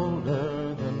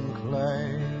colder than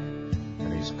clay,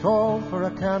 and he's called for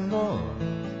a candle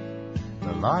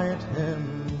to light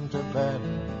him to bed,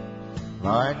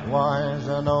 likewise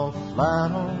an old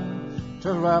flannel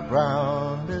to wrap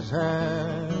round his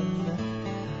head.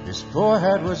 His poor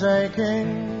head was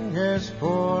aching, his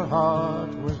poor heart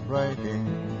was breaking.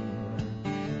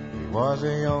 He was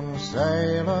a young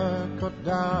sailor cut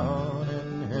down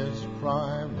in his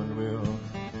prime, and we'll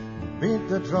beat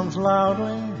the drums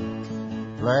loudly,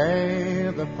 play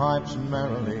the pipes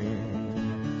merrily,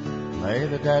 play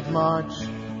the Dead March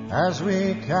as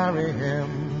we carry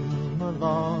him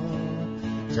along.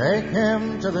 Take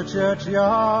him to the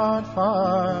churchyard,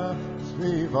 fire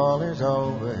 3 volleys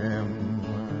over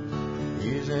him.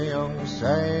 He's a young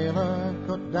sailor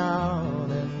cut down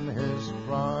in his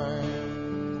prime.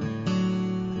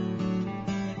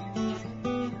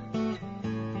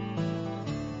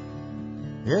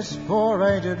 His poor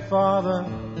aged father,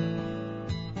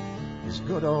 his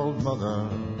good old mother,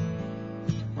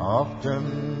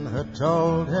 often had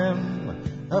told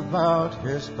him about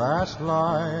his past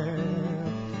life.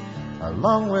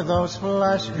 Along with those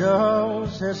flash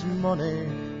girls, his money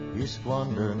he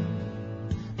squandered.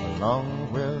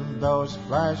 Along with those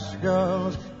flash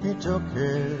girls, he took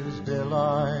his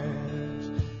delight.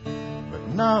 But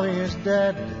now he is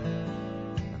dead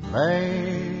and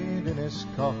laid in his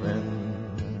coffin.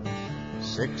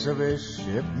 6 of his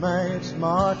shipmates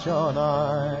march on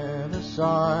either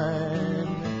side.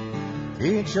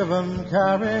 Each of them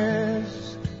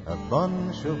carries a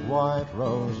bunch of white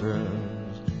roses,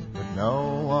 but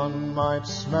no one might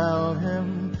smell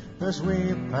him as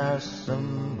we pass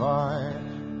them by.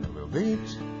 And we'll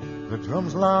beat the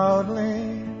drums loudly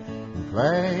and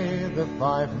play the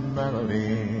fife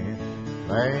merrily,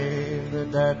 play the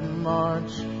Dead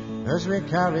March as we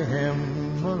carry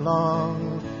him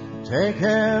along. Take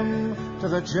him to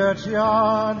the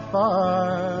churchyard,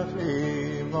 fire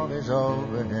 3 volleys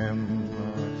over him.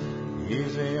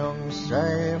 He's a young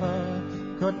sailor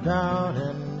cut down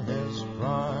in his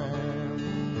prime.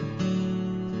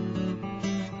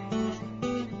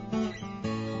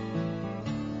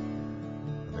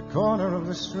 At the corner of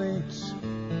the street,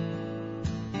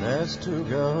 there's two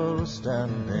girls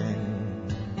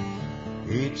standing.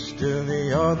 Each to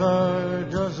the other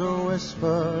does a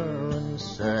whisper and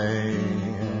say,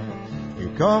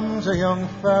 here comes a young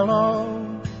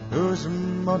fellow whose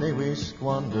money we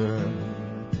squandered.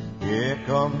 Here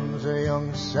comes a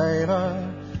young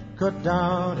sailor cut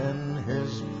down in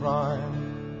his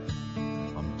prime.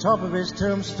 On top of his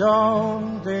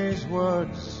tombstone, these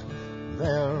words,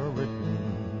 they're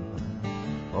written.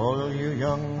 All you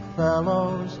young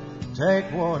fellows, take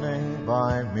warning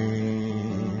by me.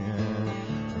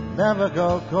 Never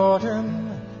go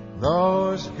courting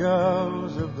those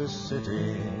girls of the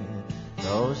city.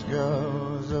 Those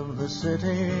girls of the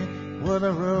city were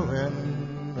the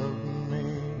ruin of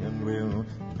me. And we'll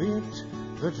beat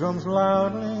the drums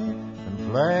loudly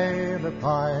and play the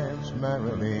pipes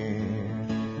merrily.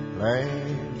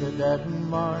 Play the dead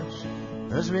march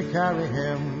as we carry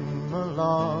him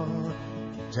along.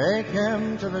 Take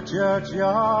him to the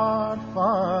churchyard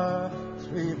fire,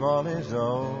 3 volleys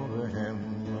over him.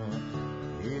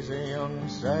 He's a young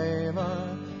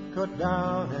sailor cut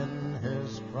down in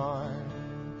his prime.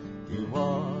 He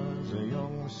was a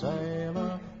young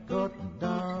sailor cut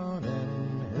down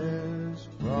in his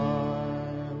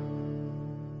prime.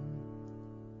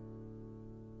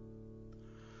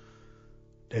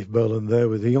 Dave Berland there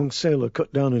with a young sailor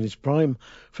cut down in his prime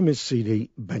from his CD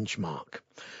Benchmark.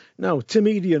 Now, Tim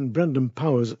Eadie and Brendan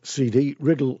Power's CD,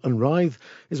 Riddle and Writhe,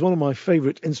 is one of my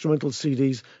favourite instrumental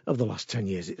CDs of the last 10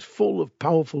 years. It's full of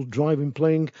powerful driving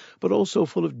playing, but also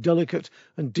full of delicate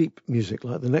and deep music,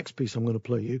 like the next piece I'm going to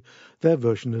play you, their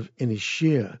version of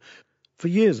Inisheer. For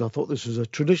years I thought this was a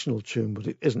traditional tune, but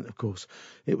it isn't, of course.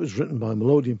 It was written by a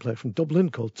melodeon player from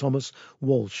Dublin called Thomas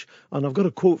Walsh, and I've got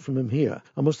a quote from him here.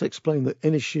 I must explain that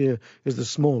Inisheer is the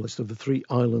smallest of the 3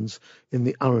 islands in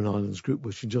the Aran Islands group,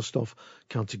 which is just off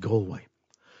County Galway.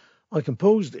 I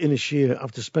composed Inisheer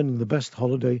after spending the best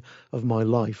holiday of my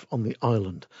life on the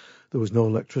island. There was no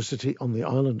electricity on the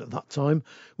island at that time,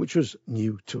 which was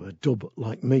new to a dub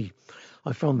like me.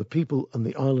 I found the people and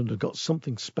the island had got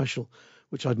something special,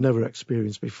 which I'd never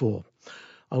experienced before.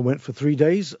 I went for 3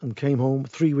 days and came home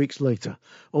 3 weeks later,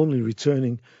 only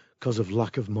returning because of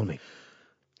lack of money.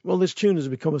 Well, this tune has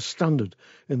become a standard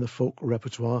in the folk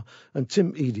repertoire, and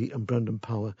Tim Eadie and Brendan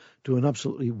Power do an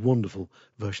absolutely wonderful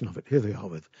version of it. Here they are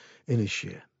with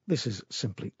Inisheer. This is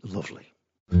simply lovely.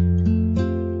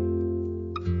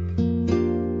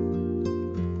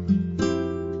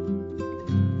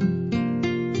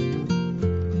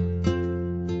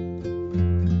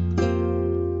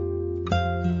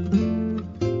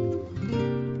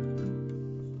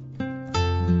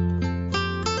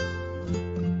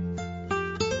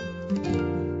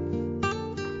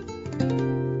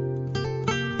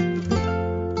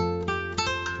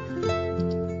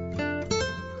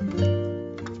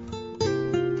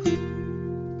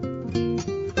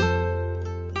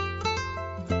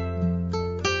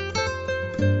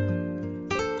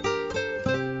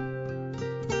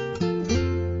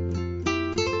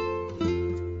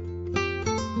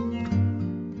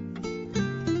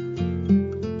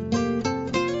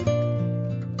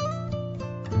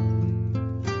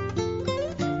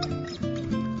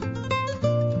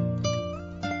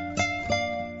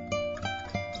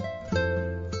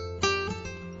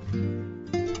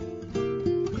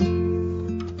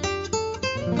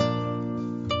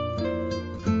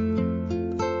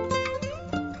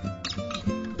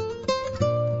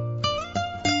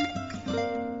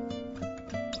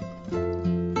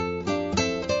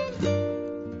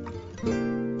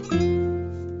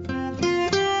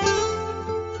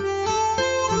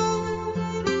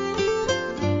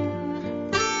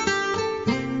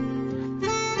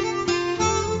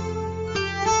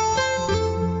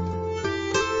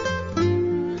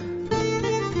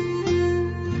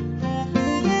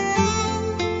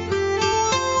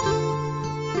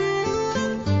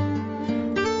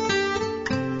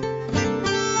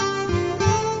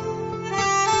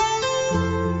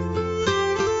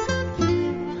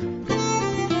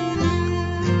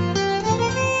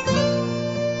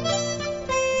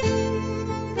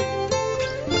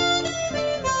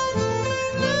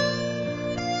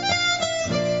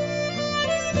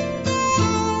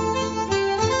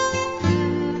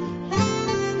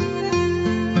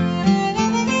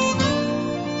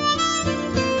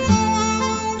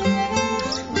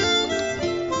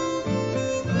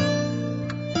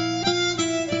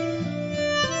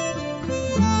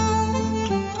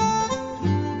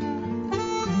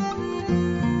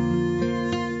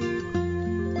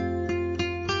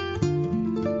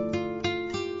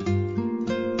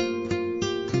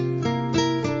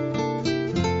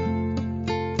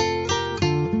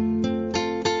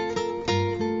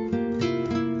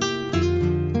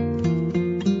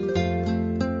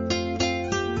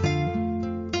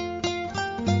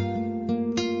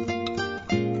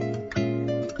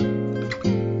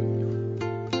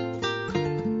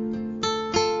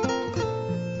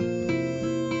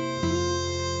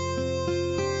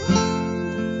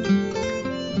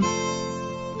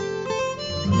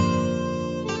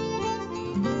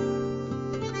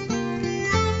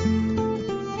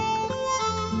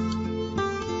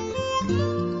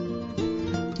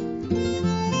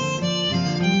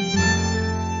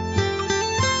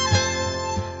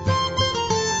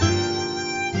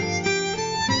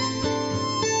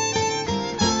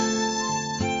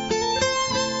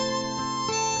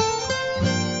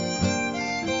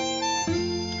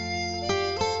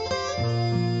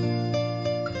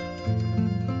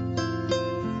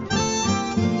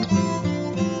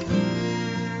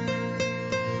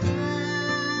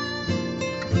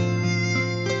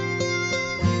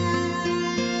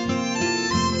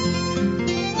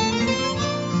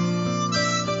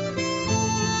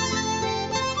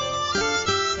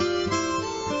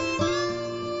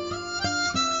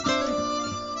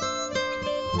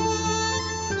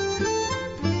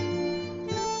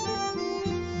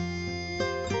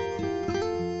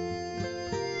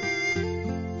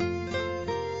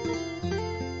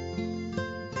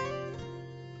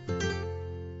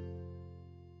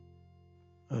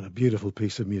 beautiful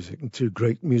piece of music and two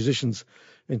great musicians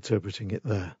interpreting it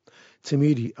there. Tim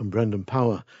Eadie and Brendan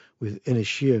Power with Innis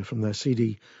Shear from their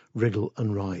CD Wriggle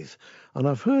and Writhe. And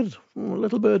I've heard a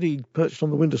little birdie perched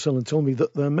on the windowsill and told me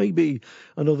that there may be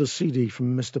another CD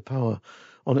from Mr. Power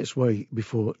on its way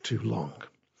before too long.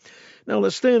 Now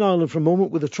let's stay in Ireland for a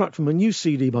moment with a track from a new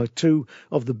CD by two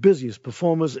of the busiest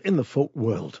performers in the folk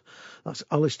world. That's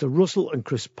Alistair Russell and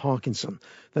Chris Parkinson.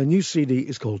 Their new CD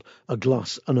is called A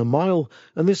Glass and a Mile,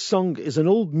 and this song is an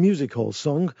old music hall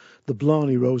song, The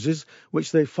Blarney Roses,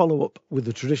 which they follow up with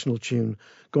the traditional tune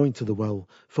Going to the Well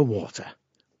for Water.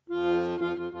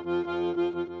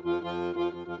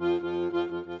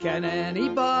 Can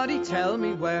anybody tell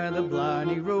me where the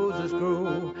Blarney Roses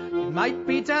grow? It might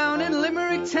be down in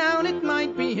Limerick town, it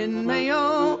might be in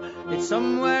Mayo. It's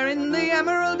somewhere in the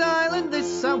Emerald Island,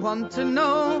 this I want to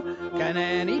know. Can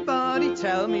anybody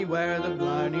tell me where the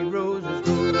Blarney Roses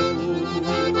grow?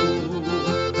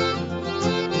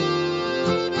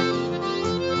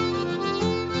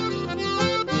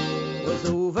 Was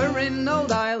over in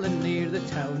Old Island near the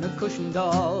town of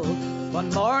Cushendall. One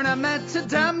morn I met a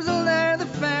damsel there, the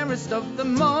fairest of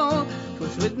them all.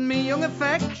 'Twas with me young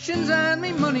affections and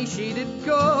me money she did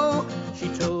go. She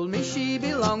told me she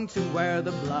belonged to where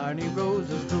the Blarney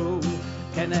Roses grow.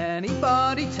 Can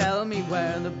anybody tell me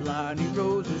where the Blarney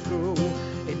Roses grow?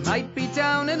 It might be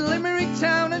down in Limerick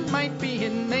town, it might be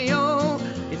in Mayo.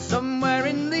 It's somewhere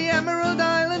in the Emerald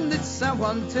Island, this I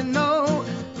want to know.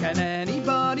 Can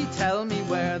anybody tell me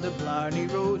where the Blarney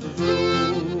Roses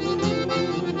grow?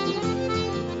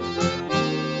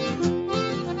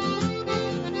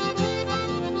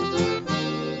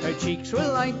 Cheeks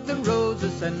were like the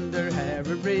roses and her hair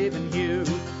a raven hue.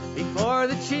 Before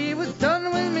that she was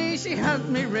done with me, she had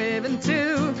me raving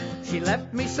too. She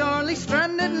left me sorely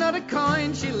stranded, not a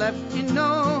coin she left, you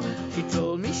know. She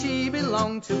told me she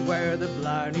belonged to where the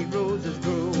Blarney Roses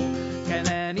grow. Can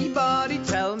anybody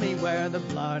tell me where the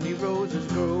Blarney Roses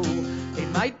grow? It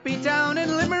might be down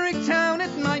in Limerick town,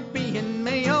 it might be in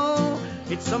Mayo.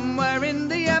 It's somewhere in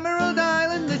the Emerald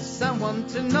Island, this I want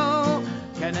to know.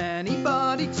 Can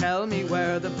anybody tell me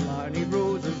where the Blarney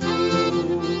Roses grow?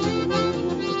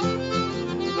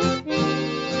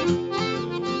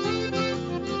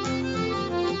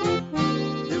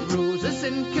 The roses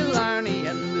in Killarney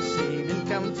and the same in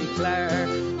County Clare.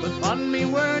 But upon me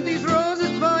word, these roses,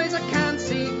 boys, I can't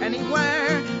see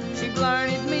anywhere. She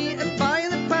blarneyed me, and by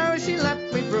the power she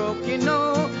left me broke, you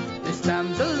know. This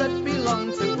damsel that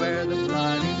belonged to where the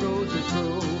Blarney Roses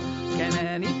grow. Can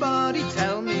anybody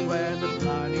tell me where the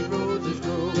Blarney Roses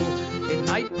grow? It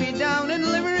might be down in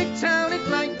Limerick town, it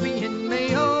might be in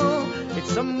Mayo.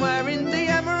 It's somewhere in the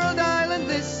Emerald Island,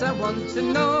 this I want to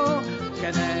know.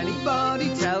 Can anybody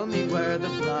tell me where the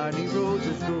Blarney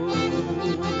Roses grow?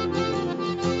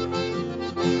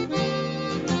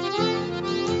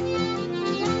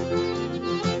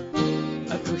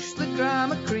 I pushed the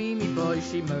gram, a creamy boy,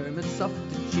 she murmured soft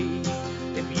and cheap.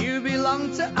 If you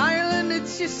belong to Ireland,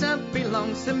 it's yourself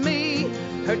belongs to me.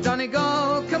 Her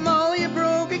Donegal, come all you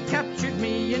brogue, it captured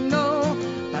me, you know.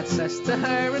 That says to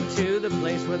her and to the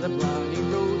place where the Blarney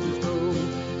Roses grow.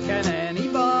 Can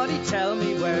anybody tell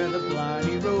me where the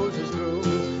Blarney Roses grow?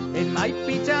 It might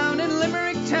be down in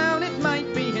Limerick town, it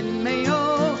might be in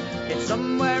Mayo. It's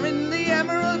somewhere in the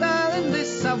Emerald Island,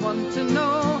 this I want to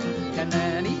know. Can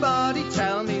anybody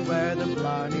tell me where the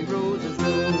Blarney Roses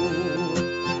grow?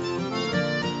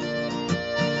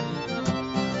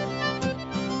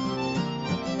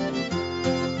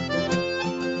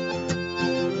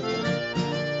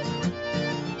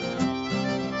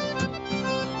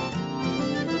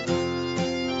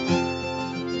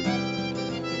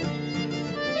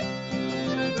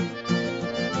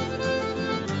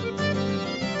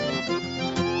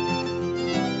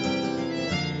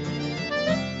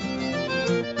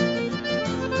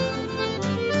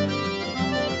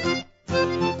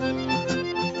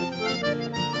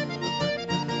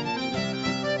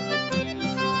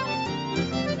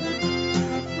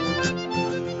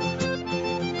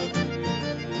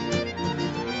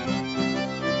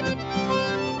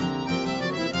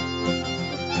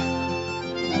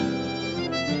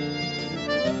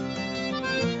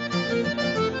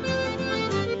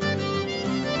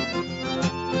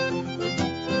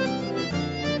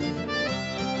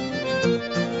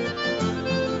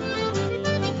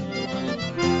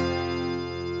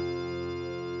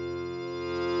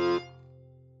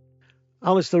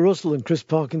 Alistair Russell and Chris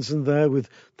Parkinson there with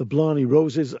the Blarney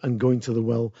Roses and Going to the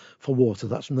Well for Water.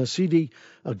 That's from their CD,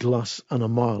 A Glass and a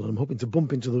Mile. And I'm hoping to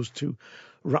bump into those two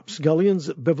rapscallions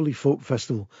at Beverley Folk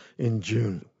Festival in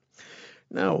June.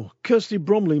 Now, Kirsty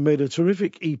Bromley made a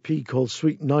terrific EP called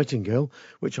Sweet Nightingale,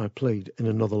 which I played in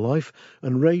another life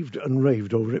and raved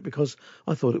over it because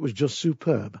I thought it was just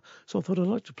superb. So I thought I'd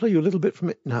like to play you a little bit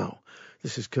from it now.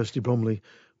 This is Kirsty Bromley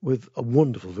with a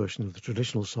wonderful version of the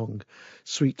traditional song,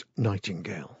 Sweet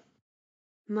Nightingale.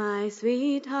 My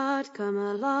sweetheart, come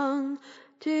along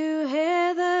to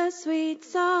hear the sweet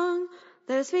song,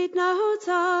 the sweet notes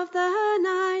of the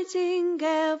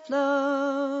nightingale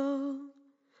flow.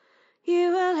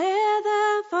 You will hear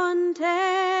the fond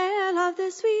tale of the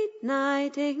sweet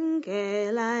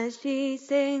nightingale as she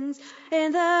sings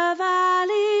in the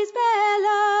valleys below,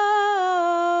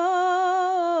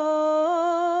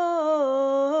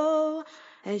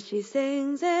 as she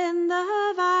sings in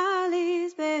the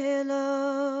valleys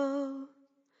below.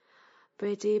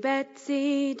 Pretty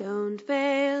Betsy, don't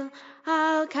fail,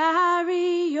 I'll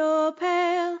carry your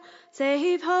pail,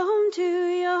 safe home to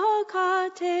your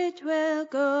cottage we'll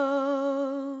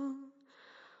go.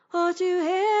 Oh, to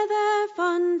hear the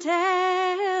fond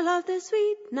tale of the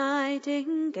sweet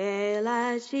nightingale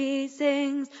as she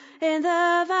sings in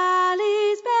the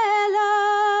valleys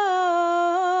below,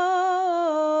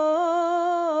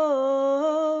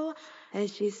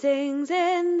 as she sings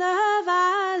in the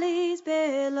valleys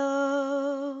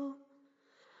below.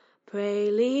 Pray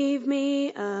leave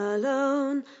me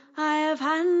alone, I have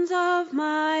hands of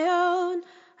my own,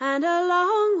 and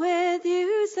along with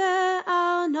you, sir,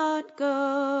 I'll not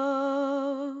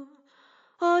go.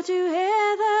 Oh, to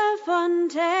hear the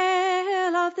fond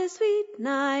tale of the sweet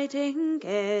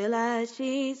nightingale as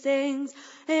she sings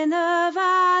in the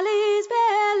valleys below,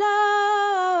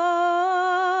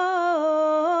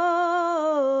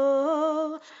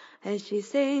 as she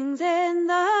sings in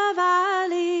the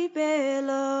valley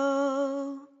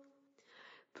below.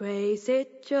 Pray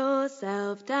sit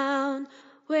yourself down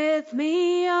with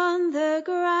me on the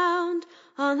ground,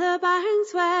 on the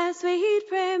banks where sweet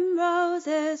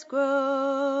primroses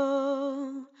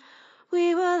grow.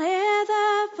 We will hear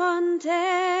the fond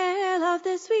tale of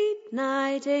the sweet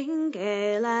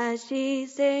nightingale as she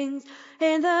sings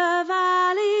in the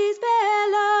valleys below,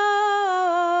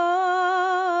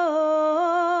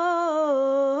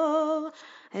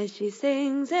 as she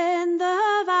sings in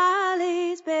the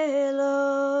valleys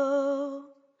below.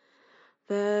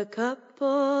 The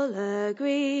couple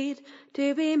agreed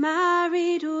to be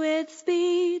married with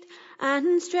speed,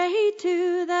 and straight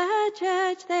to the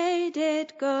church they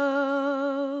did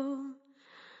go.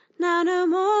 Now no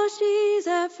more she's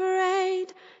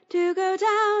afraid to go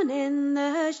down in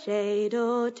the shade,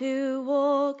 or to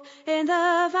walk in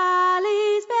the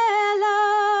valleys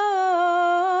below,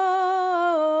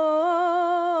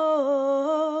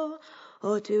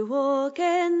 or to walk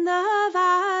in the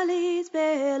valleys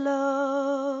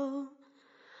below.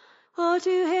 Or to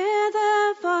hear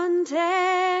the fond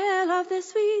tale of the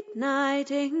sweet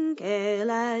nightingale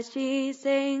as she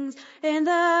sings in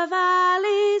the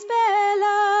valleys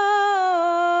below,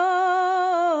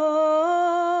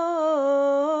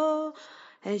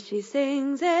 as she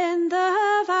sings in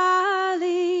the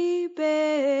valley below.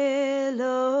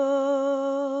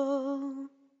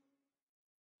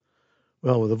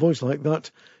 Well, with a voice like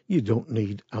that, you don't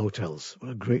need out else.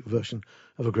 What a great version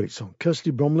of a great song.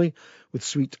 Kirsty Bromley with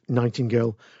Sweet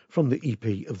Nightingale from the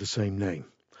EP of the same name.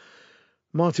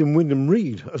 Martin Wyndham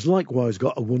Reed has likewise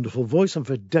got a wonderful voice, and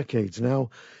for decades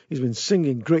now he's been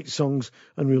singing great songs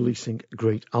and releasing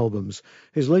great albums.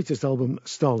 His latest album,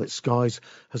 Starlit Skies,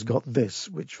 has got this,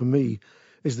 which for me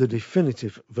is the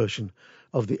definitive version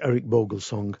of the Eric Bogle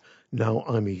song, Now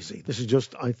I'm Easy. This is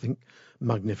just, I think,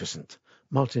 magnificent.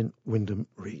 Martin Wyndham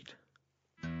Reed.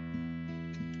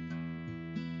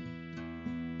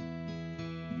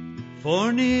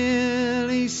 For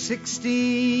nearly 60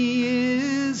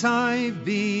 years I've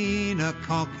been a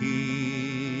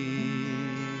cocky.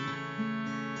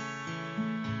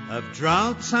 Of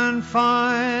droughts and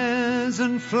fires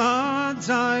and floods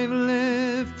I've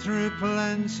lived through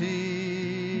plenty.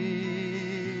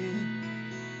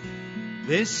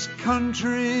 This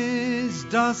country's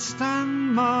dust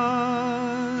and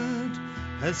mud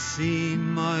has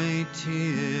seen my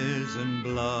tears and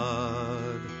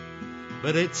blood.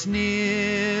 But it's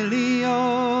nearly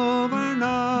over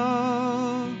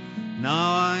now,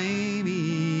 now I'm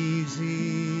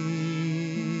easy.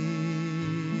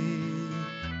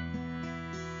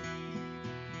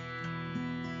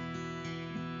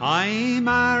 I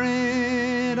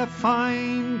married a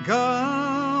fine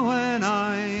girl when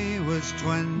I was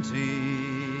 20,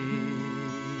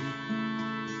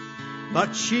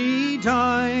 but she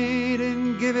died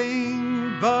in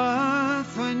giving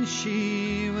birth when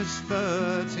she was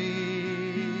 30.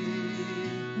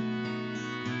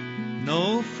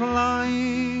 No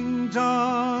flying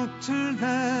doctor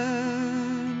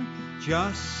then,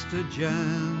 just a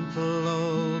gentle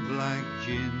old black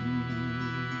gin.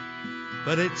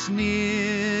 But it's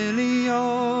nearly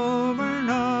over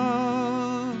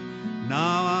now,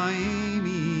 now I'm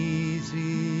easy.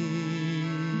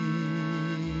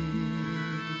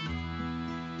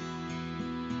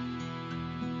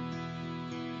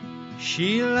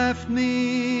 She left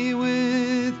me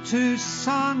with 2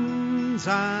 sons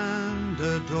and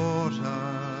a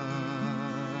daughter,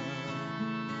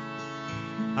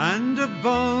 and a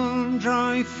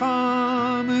bone-dry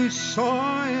farm whose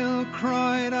soil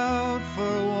cried out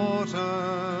for water.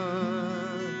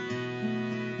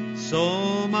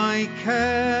 So my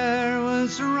care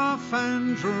was rough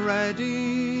and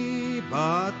ready,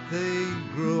 but they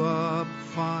grew up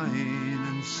fine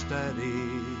and steady.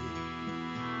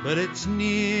 But it's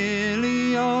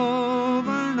nearly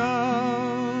over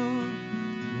now,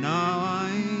 now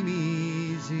I'm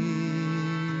easy.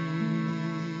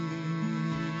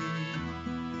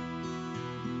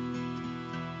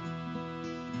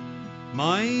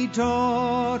 My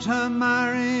daughter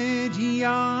married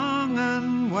young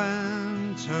and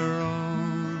went her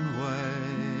own way.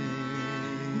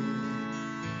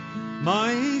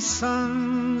 My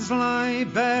sons lie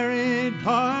buried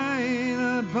by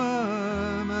the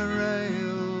Burma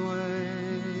Railway.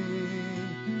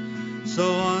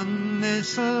 So on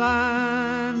this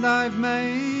land I've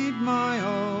made my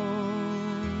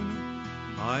own,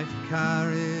 I've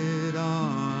carried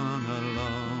on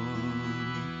alone.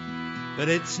 But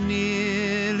it's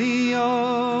nearly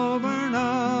over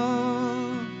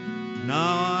now,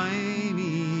 now I'm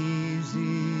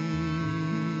easy.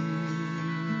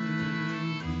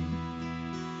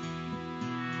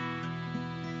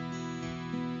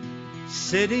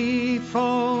 City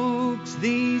folks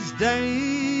these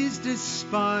days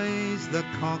despise the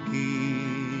cocky,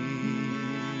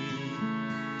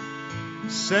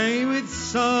 say with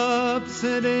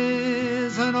subsidies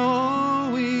and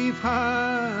all we've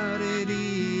had it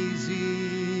easy.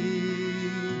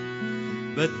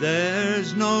 But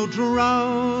there's no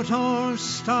drought or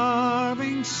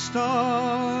starving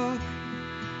stock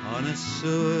on a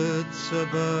Seward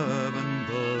suburban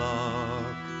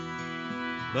block.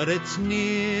 But it's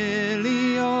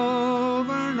nearly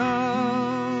over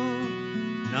now,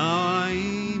 now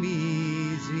I'm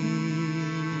easy.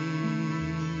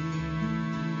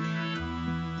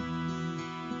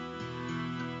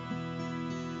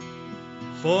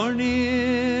 For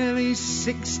nearly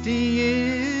 60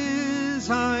 years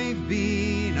I've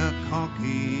been a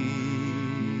cocky.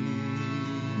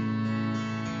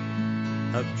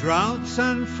 Of droughts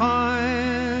and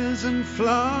fires and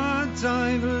floods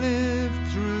I've lived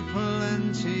through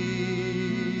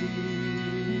plenty.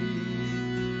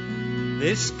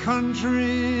 This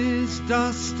country's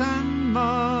dust and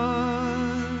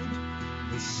mud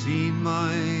has seen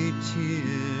my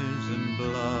tears and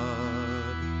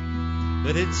blood.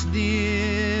 But it's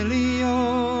nearly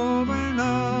over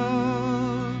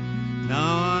now,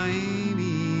 now I'm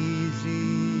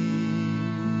easy.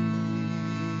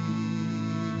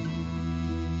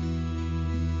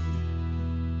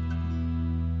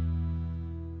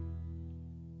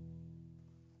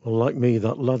 Well, like me,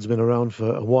 that lad's been around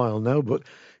for a while now, but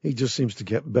he just seems to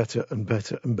get better and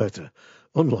better and better,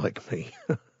 unlike me.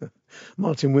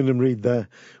 Martin Wyndham-Reid there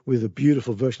with a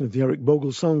beautiful version of the Eric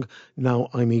Bogle song, Now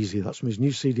I'm Easy. That's from his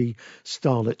new CD,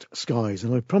 Starlit Skies.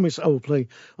 And I promise I will play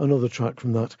another track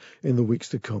from that in the weeks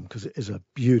to come, because it is a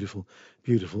beautiful,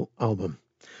 beautiful album.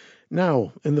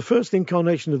 Now, in the first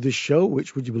incarnation of this show,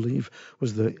 which, would you believe,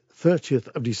 was the 30th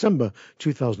of December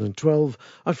 2012,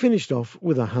 I finished off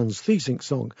with a Hans Thiesink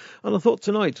song, and I thought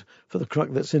tonight, for the crack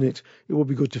that's in it, it would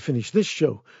be good to finish this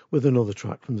show with another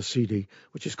track from the CD,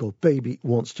 which is called Baby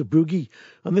Wants to Boogie,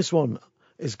 and this one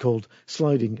is called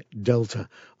Sliding Delta.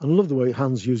 And I love the way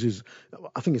Hans uses,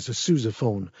 I think it's a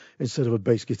sousaphone instead of a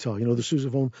bass guitar. You know, the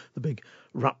sousaphone, the big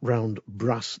wrap-round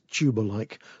brass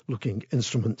tuba-like looking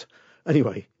instrument.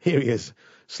 Anyway, here he is,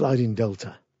 Sliding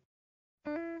Delta.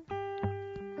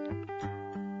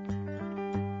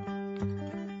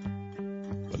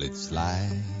 Well, it's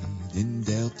sliding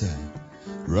Delta,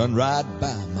 run right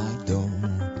by my door.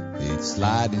 It's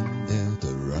sliding Delta,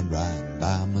 run right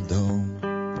by my door.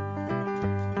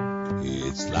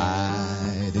 It's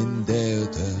sliding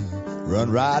Delta,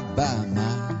 run right by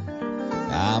mine.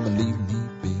 I'm leaving you,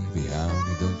 baby,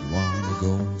 honey, don't you wanna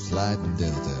go sliding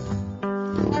Delta?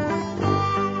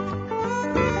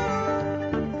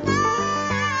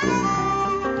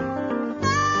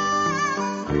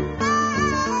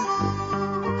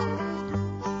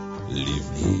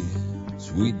 Living here,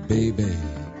 sweet baby,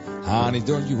 Honey,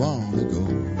 don't you wanna go?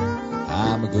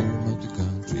 I'm a-going up the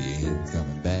country, ain't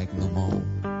coming back no more.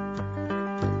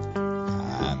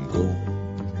 I'm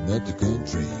going up the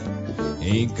country,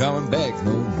 ain't coming back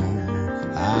no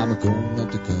more. I'm a-going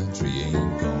up the country,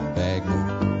 ain't coming back no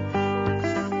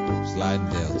more. Sliding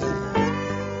Delta.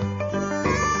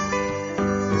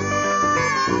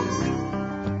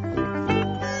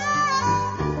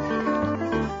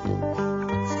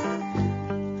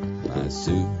 My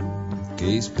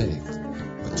suitcase packed,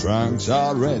 my trunk's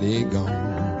already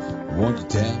gone. Won't you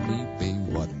tell me, babe,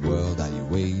 what world are you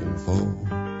waiting for?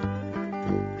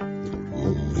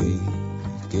 Oh, hey,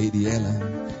 Katie Ellen,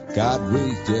 God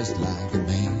raised just like a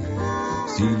man.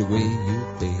 Steal away your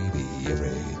baby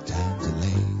every time's a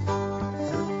lane.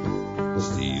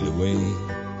 Steal away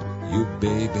your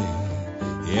baby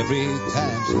every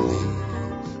time's a lane.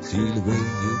 Steal away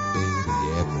your baby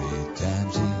every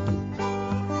time's a lane.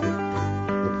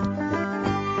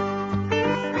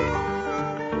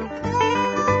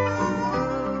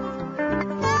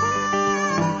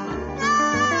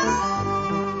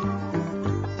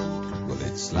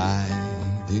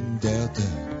 Sliding Delta,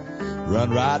 run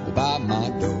right by my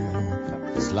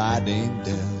door. Sliding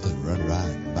Delta, run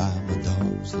right by my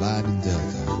door. Sliding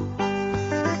Delta.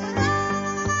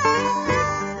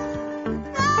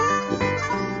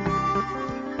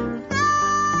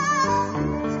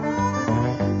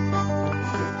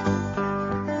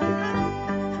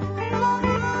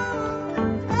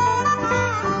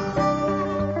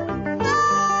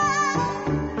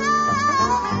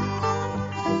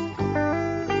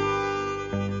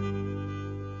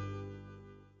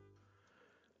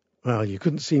 Well, you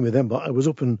couldn't see me then, but I was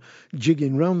up and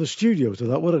jigging round the studio to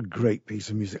that. What a great piece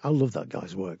of music. I love that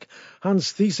guy's work.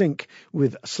 Hans Thiesink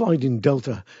with Sliding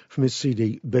Delta from his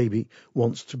CD Baby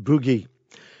Wants to Boogie,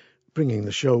 bringing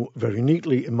the show very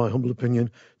neatly, in my humble opinion,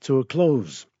 to a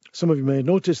close. Some of you may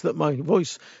notice that my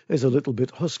voice is a little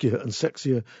bit huskier and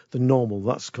sexier than normal.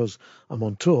 That's because I'm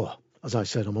on tour. As I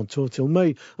said, I'm on tour till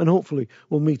May, and hopefully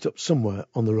we'll meet up somewhere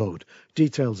on the road.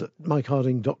 Details at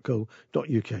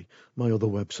mikeharding.co.uk, my other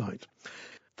website.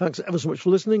 Thanks ever so much for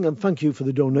listening, and thank you for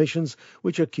the donations,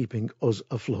 which are keeping us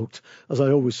afloat. As I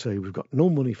always say, we've got no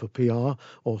money for PR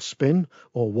or spin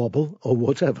or wobble or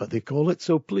whatever they call it,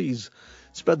 so please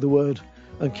spread the word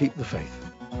and keep the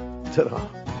faith.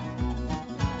 Ta-ra.